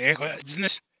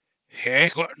 Business.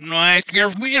 Heck, what, nice,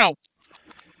 careful, you know.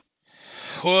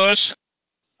 Was,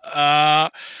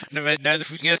 de wet net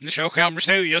de in de showkamer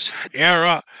serieus.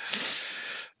 Ja,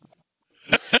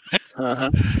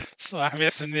 so I'm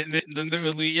missing the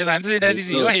really, yeah, that's it, that is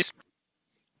the ways.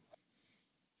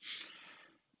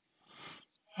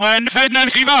 When the Fed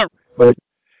not came out. But-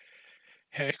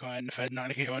 Heck, when the Fed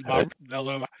not came out,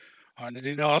 the on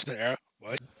the lost there.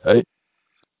 What? Hey.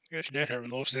 Guess that have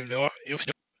lost the door. If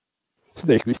the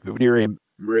Snake wist we hier in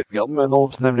Brit geld, maar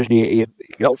dan snel dus niet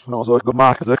geld van ons ook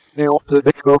maken. Zeg, nee, op de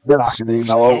dik ook de achter die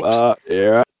nou,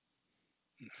 ja.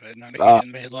 Fed not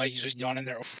came made like just down in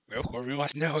there. Or we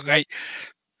must know, guy.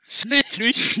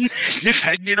 Sniff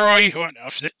had the right one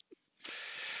off it.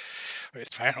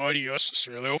 With fine audios, it's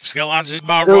really up skill on this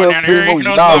bar one and here you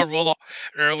know roll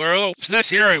earlier ups this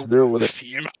here. There with it.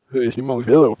 Is die man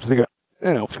veel op zich.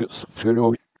 En op zich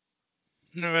nog.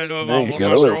 Nee, Nee, ik ga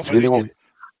wel op zich nog.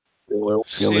 Heel op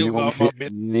zich nog.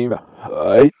 Nee,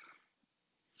 hey.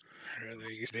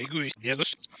 Is they goed, ja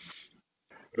dus.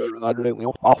 I really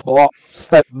don't awful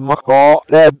step muckle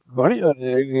that money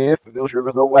if they'll sure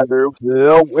with the weather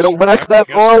we don't next that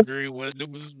far. Agree with the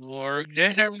Lord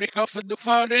that every off the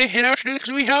found a hit out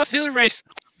next week out the race.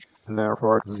 And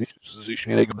therefore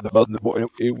position they give the buzz in the boy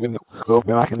when the go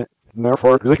back in it. And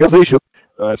therefore because they should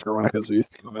screw when I can see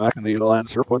go back in the land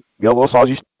serpent yellow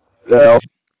sausage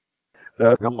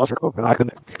come must go back in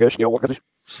cash you look at the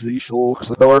see so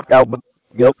the door album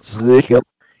geld sicher.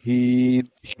 He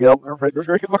scaled her friend was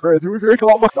very good. He was very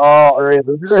good. Alright,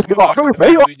 the very good. Come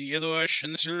here, The other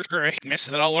question is correct. Miss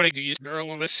that already use girl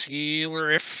of a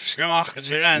sealer if Skamach is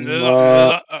it and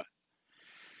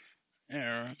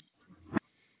yeah.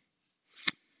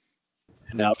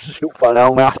 Nou, ze zoekt van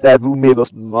nou naar dat doen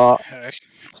middels maar.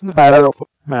 Is niet bij dat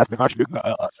maar ik had je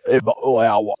oh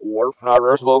ja, wat worf naar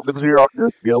rust wel dit hier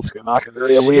achter. Gills kan maken er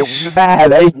heel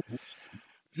bad, hè.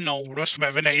 No, that's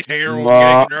my nice there.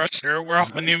 We're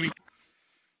off in the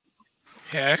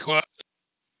yeah, what?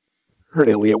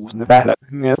 Really, it wasn't bad.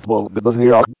 Net wel, dit is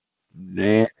hier achter.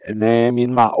 Nee,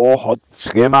 min maar had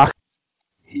schema.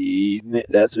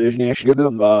 Dat is dus niet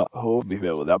gedaan, maar hoop ik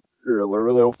wel dat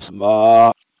really op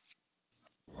maar.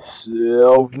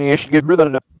 Zo, niet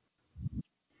gedaan dan.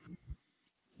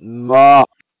 Maar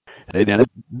nee, dan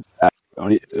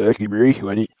ik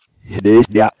ben hier, het is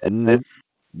ja en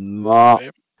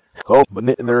maar oh, but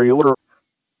niet in de regular.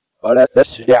 But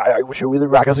that's yeah, I wish I was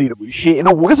back as you know shit. You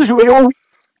know what is it?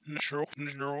 Sure,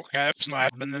 caps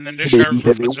snap and then the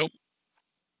sheriff so.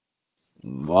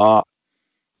 Maar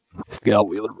Scale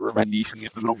Wheeler reminding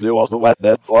if no blue was the wet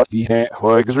that thought the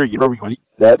because you know everybody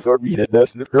that thought we had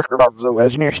this and the kirker so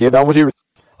as near shit that was here.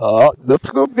 The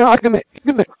scope not gonna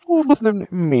almost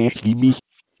me me.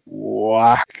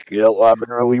 Whack, I've been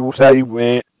really say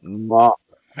went ma.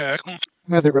 I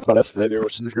think about us that there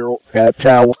was some girl got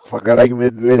child forgot I can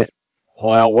admit it.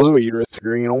 Well, was we either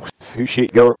screen you know few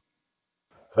shit go.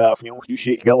 You know few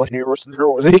shit go near was some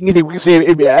girl was thinking we can say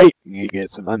it be eight. You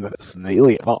get some unless an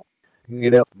alien.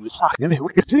 Get up the sock in it.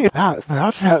 We can see it out.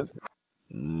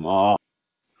 Ma.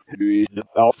 Do you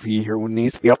off here when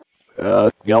these get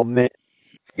gelnet.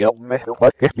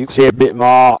 What can you say a bit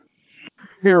ma?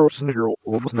 Here was some girl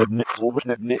wasn't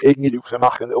it you can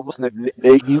knock and wasn't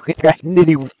it you can catch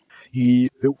nitty. He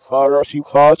felt far she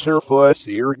fought surface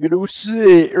here you do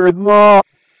see or ma.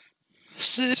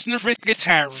 Sister fit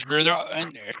guitars brother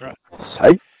and there.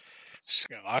 Say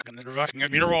Skamach and the rocking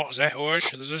of your walls that was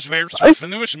there's this very surf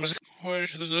and there was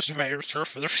there's this very surf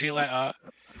for the sea like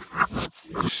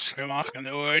Skamach and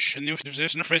the ocean and the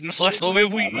position of fitness less little bit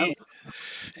we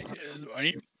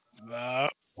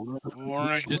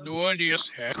Orange did the one,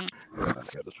 yes. I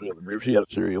got this real emergency out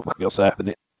of cereal. Else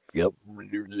happening. Yep,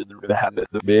 the hand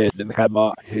at the bed and have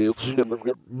my heels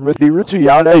with the routine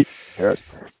out.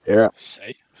 Yeah,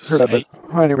 Say. heard of it.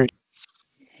 Anyway,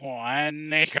 One,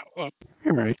 they go up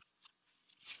here, Mary.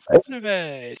 the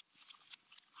bed.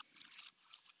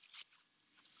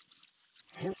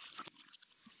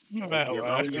 About what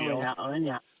I feel.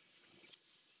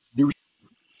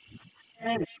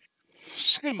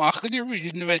 Skymacher, die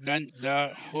originele wedden,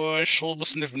 da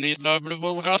schulden de niet naar de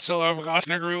bulgas, zo hebben gas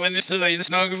naar groeien en dit is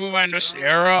nog gevoel aan de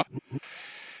Sarah.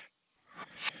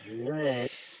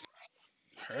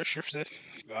 Hership zit.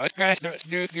 Wat krijg je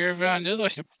nu keer van de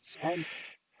list?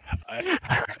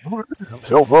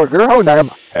 Zo voor girl naam.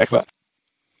 Kijk wat.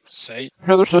 Say.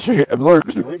 Heather sister, I'm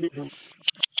Lord.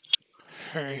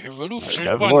 Hey, wat hoeft ze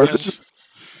I'm van Lord.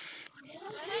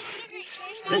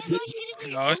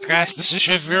 Nou, het krijgt de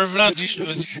chef weer van die is.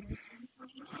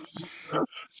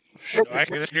 Ik heb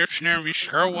het eerst naar wie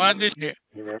scher wat is dit?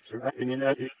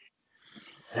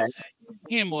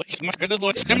 Hemel, ik mag het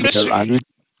nooit stemmen.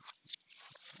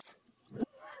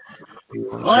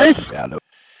 What? Yeah, no.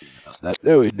 That's that.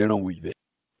 No, we don't weave it.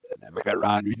 And then we got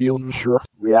around we dealing sure.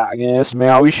 Yeah, I guess.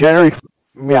 Meow, we sherry.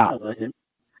 Meow.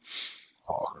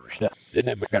 Oh, that. And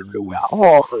then we got to do out.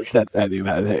 Oh, that.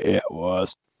 It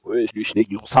was. Where's you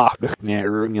stick your soft look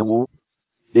near and you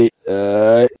it,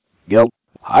 go.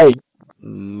 Hi.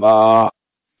 Who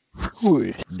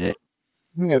is that?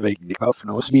 We make the coffin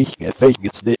or speak. I think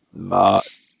it's that.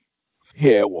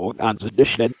 Here won't answer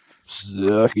this then.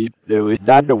 So keep doing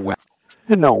that the way.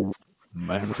 No,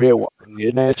 man, feel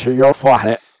you nature your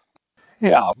father.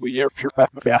 Yeah, but you're sure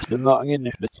best and not in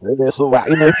it. There's a way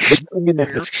in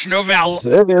it. Snow Valley.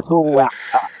 There's a way.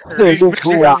 There's a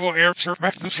way for air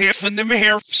survivors here from the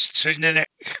mayor. Sitting in it.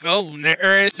 Oh,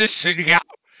 there is the city out.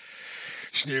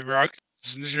 Rock.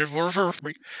 For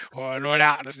me. Oh, no,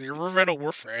 that is the river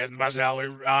warfare. My salary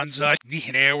runs on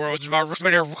the world's about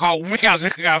whatever call me as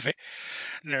a coffee.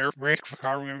 Never break for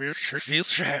car me field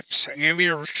traps. Give me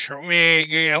a show me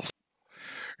gale.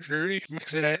 Really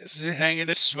mix it as hanging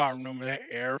the smart room with the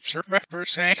air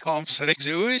survivors and comps that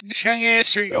exude the Shanghai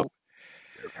Street.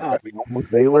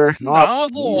 Baylor, No,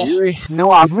 I'm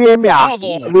being out.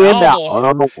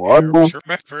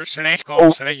 Survivors and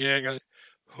comps that exude.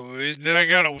 Who is the I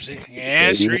got to see?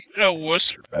 Yeah, street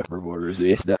was. Pepper waters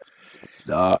this that.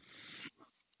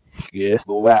 Yes,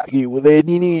 the wacky with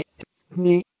any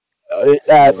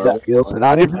that kills and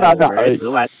I didn't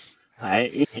know.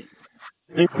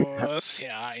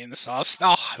 Yeah, in the sauce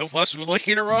stuff. The plus was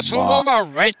looking at us all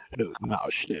right. No,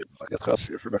 shit. I guess that's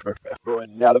your pepper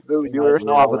and now the food dealers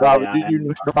know about it.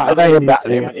 You provide them back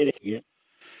there.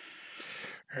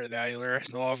 Heard that you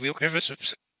know if you give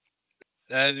us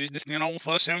this you know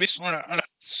plus and we sort of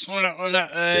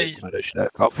that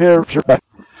coffee sure back.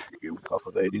 You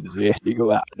coffee they didn't say they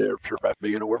go out there sure back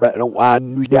being over back don't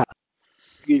wine we got.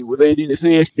 You they didn't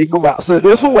say they go out so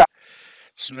this way.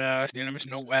 Smell, you know,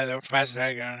 no weather past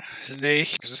that gun today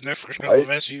because it's never going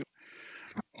to you.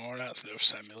 Or that through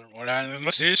Samuel or that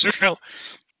must be still.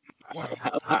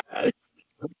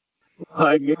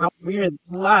 I got me in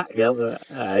flat, yes,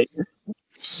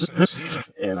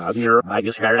 and I was near my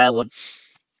discard island.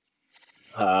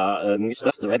 And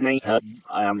stuff to me,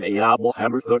 I am a double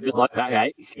hammer for just like that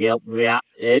guy. Yeah,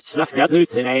 it's just got loose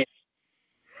tonight.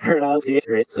 Her I'll see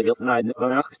it's a guilty night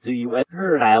when I to you with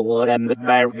her I would and the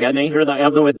bar getting her the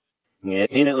other with yeah,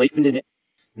 ain't it leafing in it.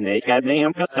 They got me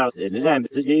I'm cut house in the time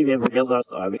to give ever girls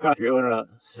us I because you're on a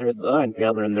line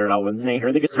gathering their ones they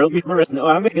heard they get thrown before us no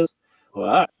I'm because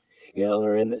what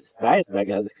gather in the spice that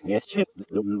has a shift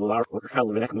the large water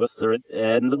travel and I can go through it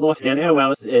and the lost and how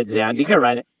well it's Andy can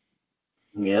run it.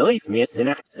 Yeah, leave me it's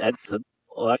an that's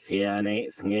off yeah and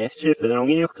it's shift and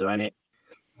only you can it.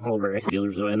 Over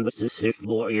dealers and the shift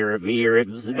lawyer of here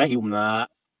is the human.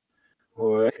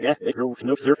 Or it grows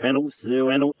no surf and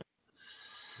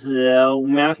so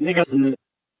mass niggas in the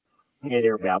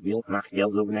their babbles, not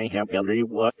yells over they have gallery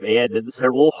what added the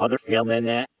several other fail than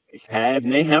that. Have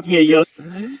they have yes.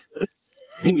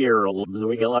 You're old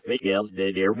we go off fake yells,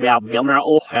 they're babble now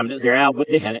all ham they're out with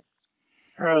the hen.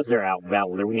 How's they're out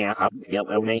babble there we have yell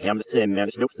when they have the same man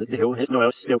snoops the who has no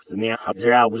snoops in there have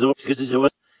their out was up because it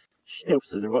was.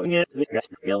 Snoops are going to the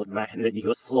rest of the field, and then you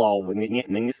go slow when the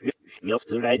evening is feels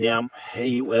to lie down.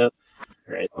 Hey, well,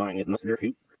 right, fine, it's not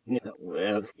who,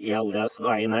 well, yeah, that's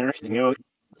lying understand.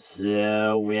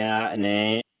 So, yeah, and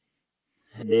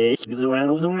they go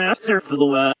around with a master for the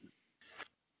what?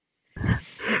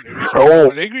 Oh,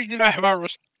 they did I have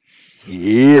ours.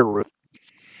 Yeah,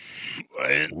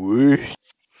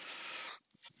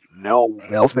 No,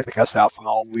 wel snickerkaasveld van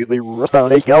al die rustig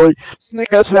ik al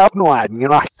snickerkaasveld nooit. Je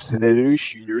nog de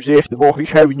shooters heeft de volgende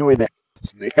schrijven nu in de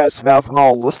snickerkaasveld van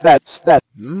al stat.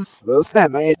 Wel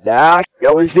stat maar daar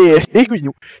kellers is ik weet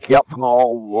niet. Ja van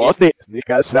al was dit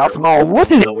snickerkaasveld van al was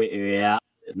dit. Ja,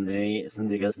 nee, is een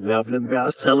dikke wel van de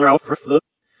bestseller over flip.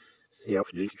 Zie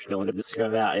of je snel de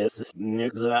beschrijving is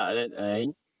niks about it, eh?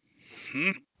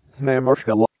 Nee, maar ik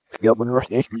ben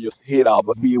rustig ik just hit al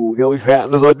but be will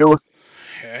fat as I do.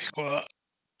 Ja, wat?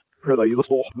 Really, the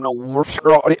whole no more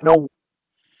scrot no.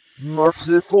 Murph's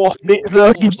it for dit.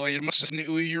 Je moest dus niet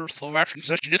hoe je zo wachten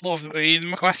dat je dit loopt. Je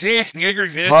mag wat zeggen. Ik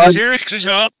weet het is serieus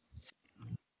gezegd.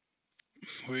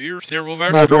 Hoe je er wel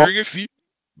wachten kan je fiets.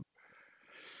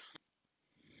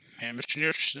 En met je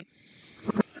eerste.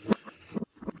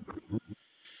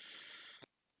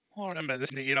 Oh, dan ben je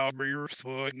niet al bij je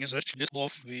zo. Ik zeg je dit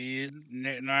loopt.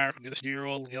 Net naar de stuur.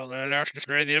 Heel de laatste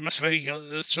strijd. Je moet zeggen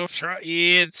dat zo schrijf.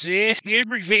 Het is niet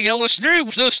meer veel heel snel.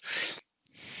 Dus.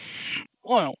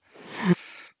 Well.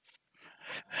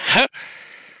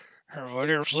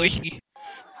 Whatever, sleepy.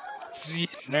 See,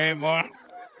 nee, maar.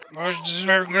 Maar het is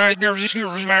weer maar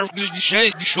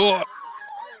die short.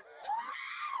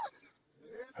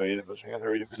 Hey, dat was echt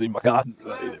gezien elkaar.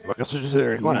 Maar dat is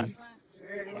er gewoon aan.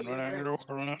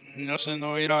 No sé,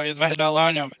 no ir a es verdad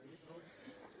año.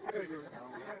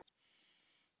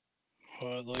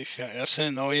 Holy shit, ya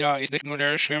sé, no ir a y tengo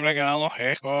que stream like a lo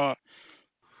heco.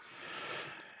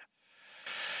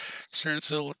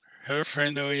 Certain her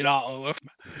friend no ir a lo.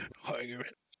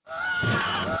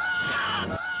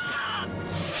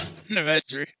 No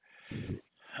victory.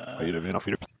 Hey, dat ben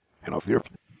af hier.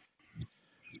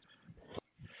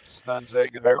 Staan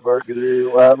zeker daar werken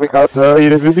we gaat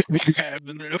hier even niet. Ik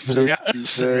ben er op. Ja,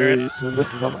 serieus. Dat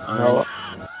is dan nou.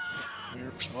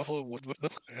 Wat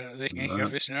they can't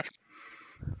have this enough.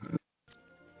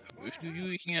 Wish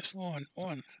you can't slow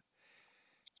on.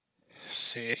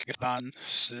 Zeg het aan,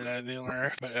 zodat they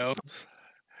learn but helps.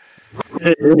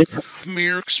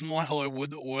 Meer smile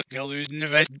what they'll lose in the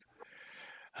vet.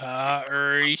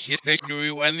 Ik denk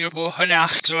nu wanneer je voor een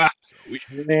nacht zo.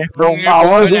 Nee, bro,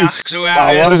 maar nacht zo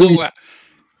zo.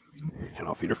 En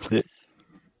of hier fit.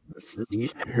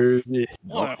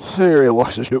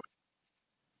 Serieus is het.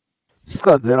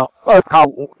 Studs in al. Ik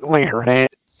hou langer dan.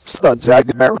 Studs uit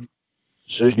de mer.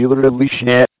 Ze jullie de leash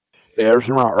net. Er is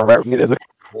maar waar niet is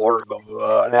voor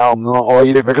nou al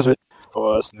je because it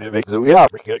was never so ja,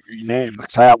 because your name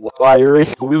exile fire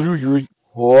ik wil you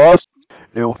was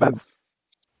no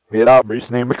it up his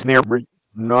name is near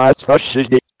no it's such as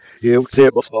you say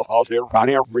was als weer van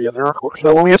hier breder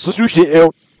zo is de sushi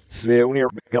eu zweer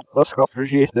neer bekend was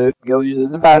geforgeerd de gillies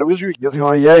in de bad was you just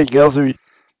gewoon ja girls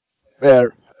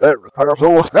there daar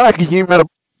zo was ik hier met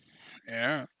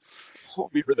ja so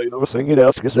people they know sing it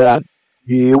as gezegd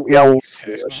heel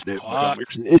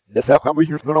dat zou gaan we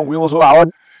hier van wheels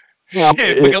houden ja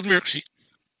ik had meer gezien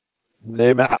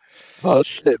nee maar oh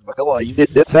shit maar gewoon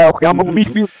dit zou gaan we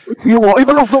niet veel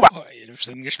even nog zo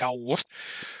everything is now what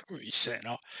we say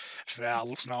now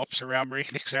Val snaps around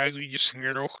breaking exactly just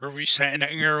here over we say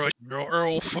that you're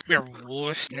for your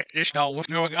was is now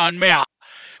what's going on me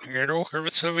here over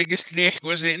with so we get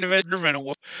was in the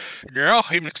veteran girl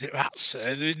he makes it out so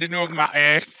they know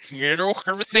my here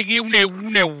over with the you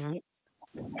know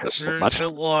that's so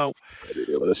low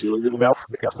dat is heel wel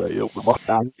because je ook mag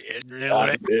aan dat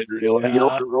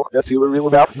is heel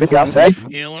wel because hey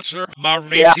yeah sir maar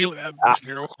nee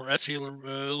hier over that's heel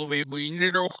we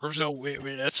need over so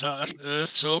that's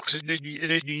so it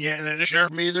is niet en de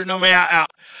sheriff me er no me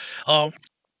out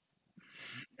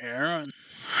Aaron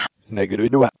nee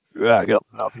ik doe het ja ik heb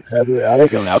nou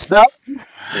ik heb nou snap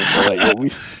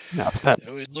nou snap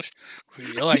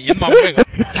je mag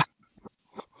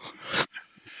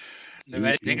de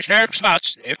meeste dingen sterk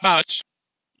spots.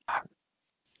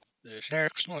 De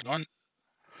sterk spots on.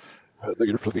 Dat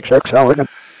je er sterk zou liggen.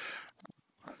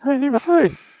 Hey, niet meer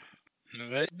fijn. De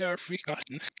weet daar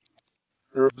frikasten.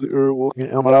 Er walking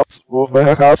helemaal uit. Of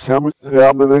bij gaat ja,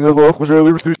 met dingen zo was er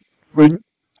liever sturen.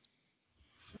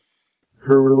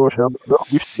 Her was hem. Dat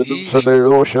is de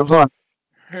was hem aan.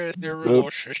 De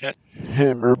was het.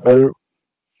 Hem beter.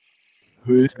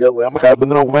 Hoe is dat? Maar gaat er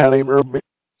nog maar even.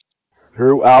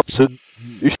 Her absent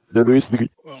is de reason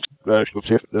dat ik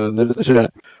zeg dat is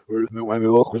er is no way we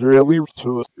was really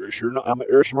so sure not I'm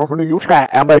er more for you sky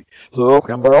I'm so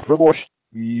kan maar af de bos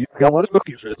die kan maar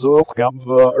het so kan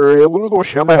er heel de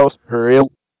bos aan mijn huis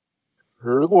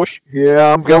her bos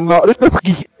ja I'm kan not het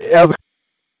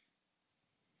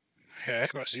ja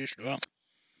ik was hier wel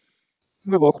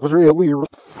de bos was really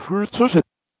for so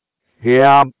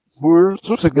ja voor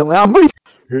so ze gaan aan mij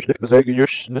Here's the second year,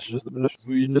 this is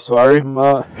the sorry,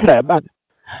 man.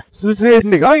 Så sitter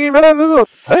ni gang i hverandre,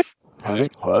 hei? Hei,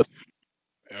 pass.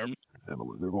 They're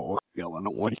going to walk yelling, I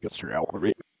don't want to get straight out of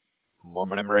it.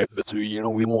 Mom and I'm right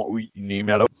between, we want we name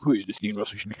out of we just need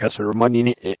us because her money in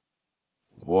it.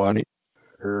 One,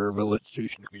 her village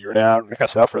station to be down,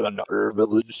 because for the her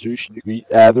village station to be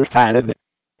there's kind of it.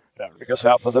 Because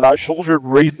out for the night soldier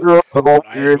raised her up about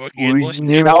your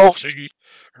name out.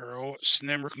 Her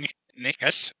snimmer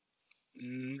nickas.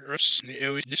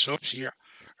 It was this up here.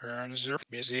 Her surf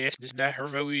busy, this that her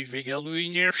very big Louis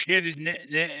near shit is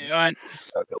on.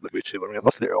 I got the bitch over there.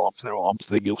 Let's the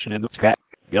Gilshin in the cat.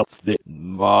 Yep,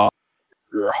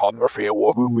 your hunger for your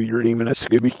walk with your name in a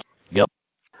skibby. Yep.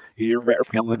 You're very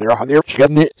feeling there on your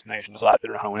chin. It's nations out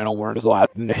there, how I don't wear this lot.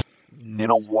 You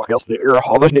know, what else there?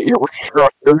 Holiday, you're sure.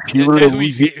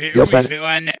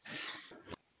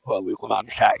 Well, we will not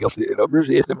attack. You'll see the numbers.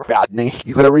 It's number 5.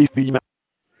 You could have refeed.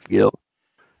 Yep.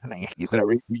 You could have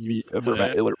refeed.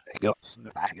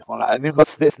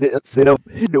 Let's sit up.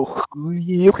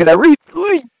 You could have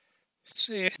refeed.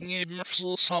 Zeg, niet meer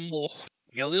zo sambal.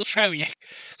 Heel schouwig.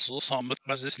 Zo sambal,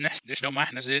 maar het is net, dus nou mag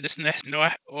het is net,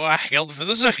 nou, geld voor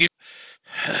de zakje.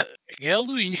 Geld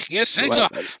doe je niet, yes, zeg zo.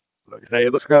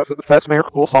 Nee, let's go for the first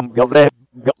miracle. Some geld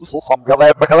some geld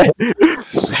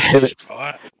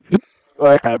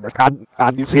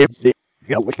and you see the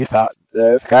geld like that.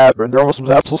 Cabin, there was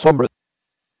some absolute somber.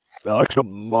 Well,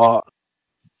 some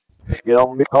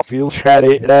geld me coffee,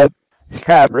 shady,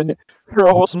 cabin.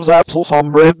 There was some absolute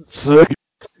somber.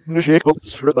 Nu zie ik ook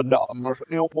voor de naam,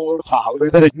 heel veel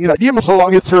verhalen. Dat is niet dat iemand zo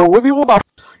lang is er with you about.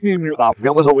 Je moet dat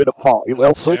wel zo in de val. Je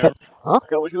wil zo dat. Huh?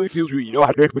 Kan je niet veel you know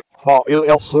how to make val. Je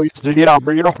wil zo iets te doen,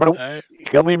 maar je nog maar. Ik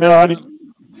kan niet meer aan.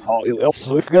 Val je wil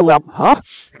zo veel lam. Huh?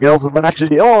 Geld ze van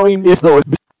actually oh in is nooit.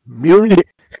 Miljoen.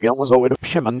 Geld zo in de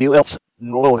pim die wil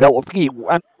nog geld op je.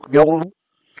 En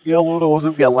geld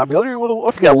zo geld lam.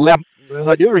 Geld lam. Is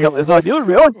dat duur,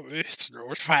 really? It's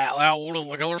no fat out of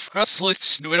the color for us.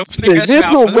 Let's do it up to the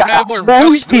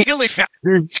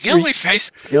Gilly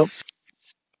face. Yep.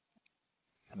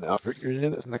 Now figuring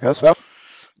in this in the cast up.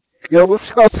 Gil with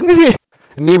Scott's easy.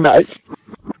 Nima.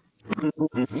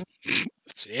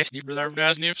 See, you brother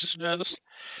guys near us.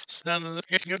 Stand in the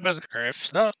kitchen of the curve.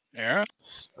 Stand, yeah.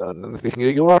 Stand in the kitchen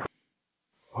of your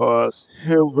pause.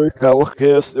 Here we go.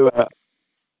 Kiss to it.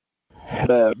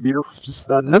 Beer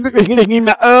stand in the kitchen of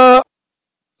your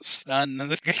Stand in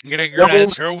the kitchen of your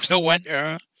answer. Still went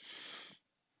there.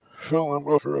 So I'm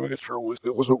going to make sure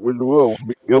it was a window.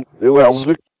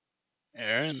 It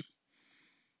Aaron.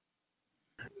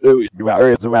 Oh, it's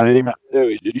about it. Oh,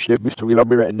 did you say Mr. Will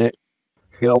be right next?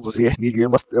 He'll just get me. You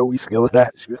must always skill with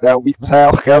that. She's that weak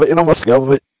style. Skill it. You know, must skill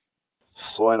with it.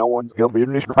 So I don't want to be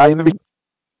in this kind of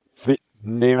fit.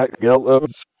 Name it. Skill.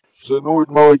 So no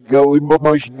more go in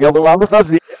motion. Yellow. I'm not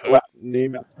the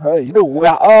name it. Hey, you know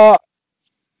what?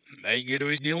 They get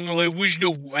always dealing with wish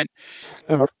no one.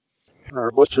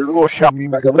 What's your little shammy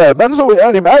back of that? That's the way I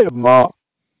am.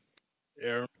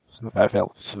 Yeah. Snap I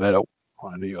fell. Svedo.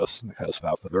 One of the snickers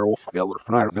foul for the wolf. Gilder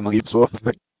for night. I'm going to leave so.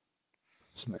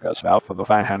 Snickers foul for the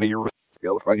fine hand of your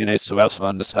Gilder for you. So that's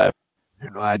fun this time.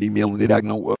 You know, I didn't mean to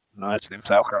know what. No, it's named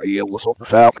South Carolina. Was over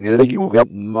South. You will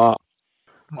get my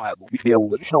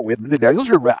additional with the daggers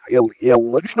are right.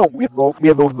 Additional with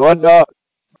those gun. I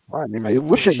mean, my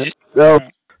wishing.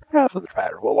 Half of the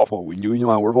pattern will off what we knew in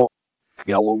our vault.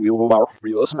 Yellow wheel of our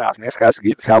freeless mask. Next guy's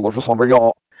get scholars for somebody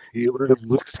all. He would have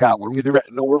looked scholar. We did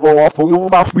no we'll off a wheel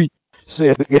about we say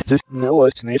if it gets this no,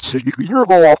 it's an itch. You're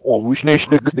go off on which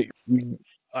nation is the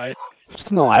it's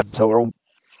no lab so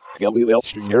Gilly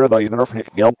Elster here, though you never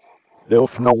forget Gil. They'll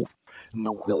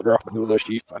no builder up into the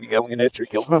sheep and yelling in it or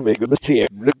kill them, make a mistake.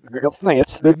 It's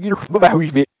nice, the year about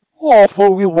we bit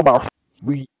awful wheel about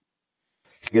we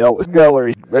Gil is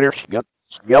gallery, better she got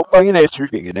Gil by an answer,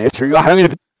 an answer you have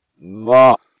it.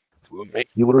 Ma, make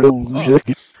you a little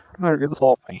music. I'm going to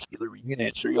solve my healing and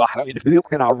answer you. I mean, if you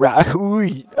can alright, I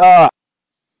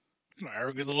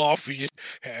get the law for you.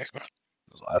 I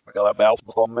forgot about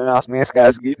the mask. Mask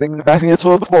guys getting the back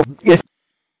into the phone. Yes,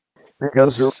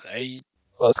 because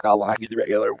let's go like the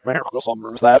regular miracle.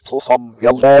 Some that so some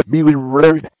yelled at me. We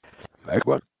really back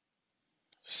one.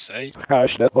 Say,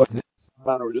 gosh, that wasn't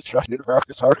man. We're just trying to work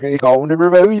this hard. Can you go and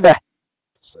everybody that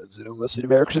says it was the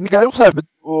American guys have it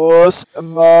was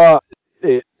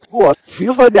it what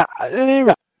feels like that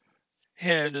anyway.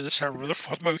 Yeah, the server the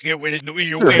fuck about here with no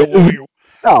you.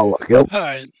 Oh, kill.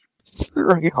 Hi.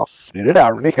 Stirring off. Did it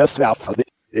out. Make us out for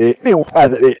it. You know,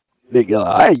 they go.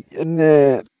 Hey, and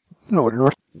no,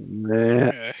 north.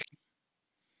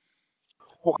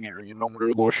 Walking here, you know,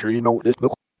 we're sure you know this.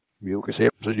 Vilka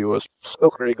sepser juos,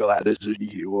 spilkregelades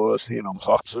juos,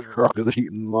 saksa šraka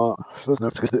šīmā,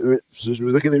 sasnapskas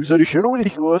sasnūdakin episodi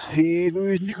šanonik juos,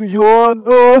 niku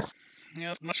jonos.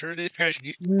 Ja, maar sure dit krijg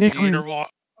je Niku. ieder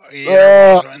wat.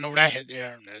 Ja, en dan rijdt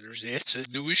er. Dus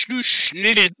dit douche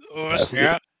niet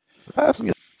ja.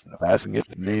 Passing it,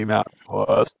 the name out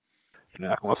was.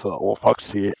 En ik was al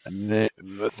faxie en met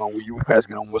mijn Wii U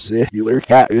passing on was de healer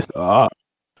cat is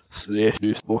Slecht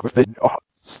dus boven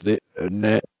slit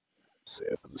en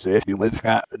Zeg die lid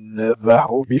gaat en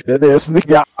waarom wie verder is niet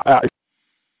ja.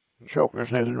 Chokers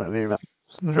net is mijn name.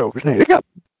 Chokers net ja.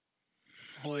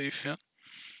 Leef ja.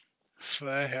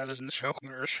 Ja, dat is een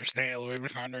chokers verstaan we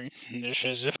gaan er. Dus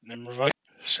is het nummer 5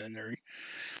 scenery.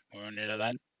 Gewoon in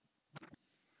dat.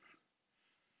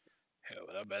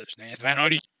 Ja, dat bij de snee. Het nog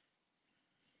niet.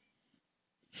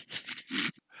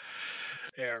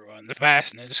 Everyone, the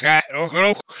past in the sky.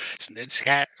 Oh, it's in the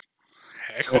sky.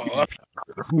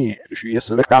 Voor mij, dus je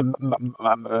zal ik aan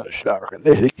sterk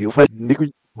en ik heel vet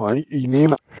niet maar niet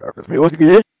nemen. Sterk is mij wat ik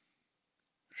weet.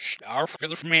 Sterk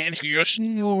voor mij en juist.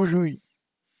 Heel goed.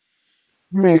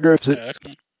 Mega het.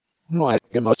 Nou, ik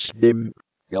kan het slim.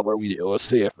 Ja, maar wie is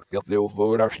het? Ik heb heel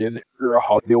veel daar staan.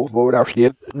 Had heel veel daar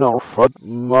staan. Nou, wat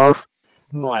maar.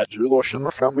 Nou, het is wel zo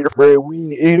maar van weer bij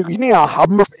wie niet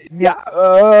hebben.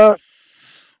 Ja,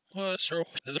 Zo,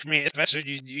 dat is meer het beste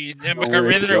die neem ik er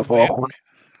weer op.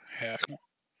 Ja, kom.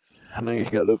 En dan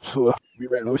gaat het zo. Wie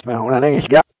weet nooit meer gewoon en dan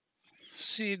ja.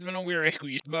 Zie het nog weer echt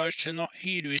goed. Buitje nog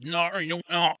hier doet naar jong.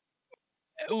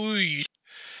 Oei.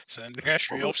 Zijn de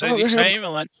rest op zijn die zijn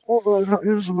wel en.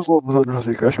 Is het zo dat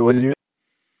ik als je wel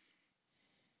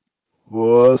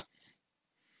was.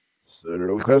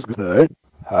 Zullen we gaan gezegd.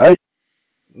 Hij.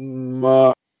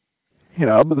 Maar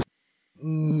ja,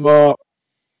 maar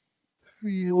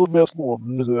veel best nog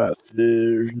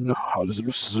dat hadden ze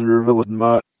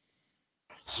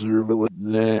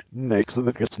surveillance niks en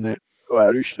ik net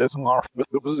waar is het maar met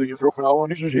de bezig voor nou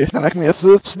niet zo zegt en ik mis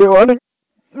het stil aan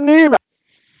nee maar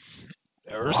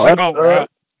er is een al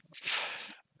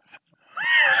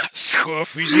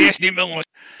schoof is niet meer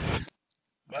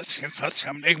wat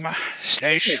gaan ik maar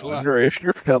steeds zo er is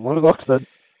je vertellen dat dat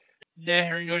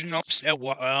there is no upset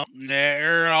well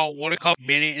there all what a cup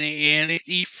minute in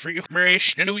it free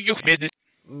fresh and you business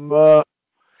maar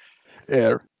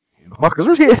mag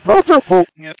er zo wat zo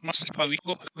ja het must probably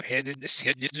go ahead and this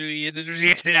head you do there's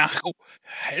echt in go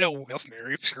hello wel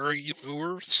snare scurry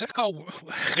or sicko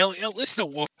heel list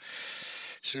of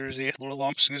there's echt little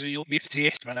lumps so you'll be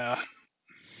taste maar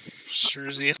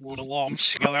there's echt little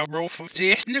lumps scale bro for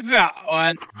taste in the vat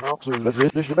on absoluut dat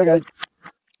is dus lekker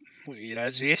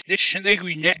dat is echt dus en ik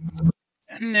weet net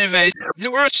en de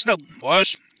worst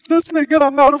was dat is niet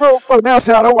aan nou wel maar nou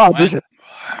zou dat wel dus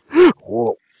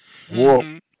wow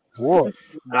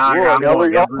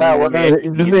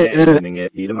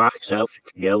die mag zelfs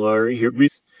gallery hier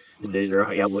bis deze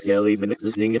ja wat jij ben ik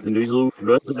dus dingen te doen zo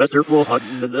dat beter voor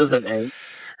hadden dat is een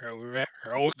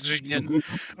ook zien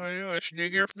als je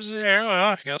hier bezig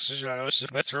ja als je zo is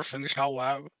het beter van de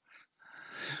schouw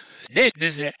dit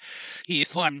is he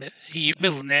formed he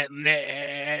built that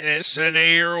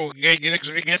scenario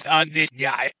get on this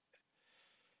guy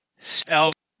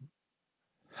so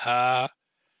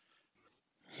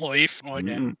life on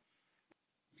that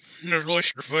there's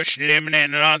lush fish in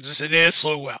and on this it is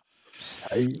so well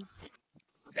I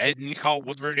didn't call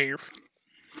what we're there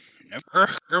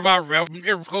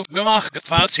never go gemacht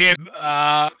gefällt hier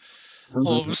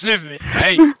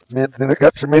hey mensen ik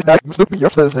heb ze mee dat moet op je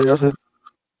zeggen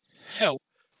hell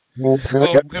mensen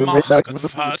ik heb ze mee dat moet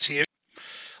gefällt hier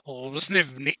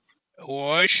sniffen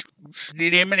Osh, die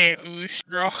nemen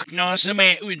strach na ze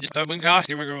mee uit dat ben gas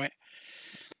die maar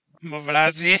maar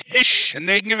wat is is en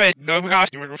ik weet dat gas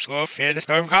die maar zo verder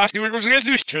dat gas die maar zo is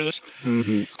dus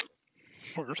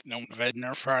first no vet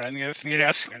naar far en is niet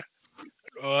as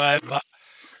but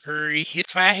hurry hit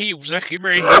fire was like hit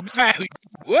fire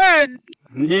one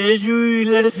yes you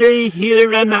let us stay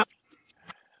here and now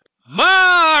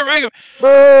maar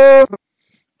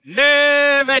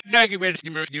never dank ik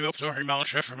niet meer nieuw op zo helemaal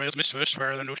chef voor mij als mis first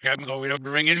fire dan doe ik hem go weer op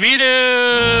de ring in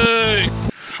video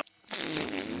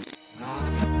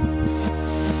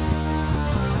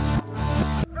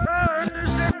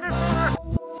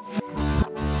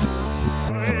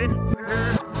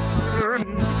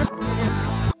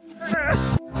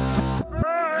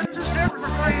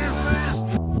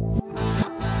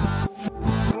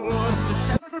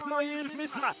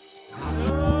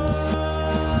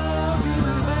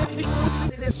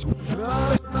This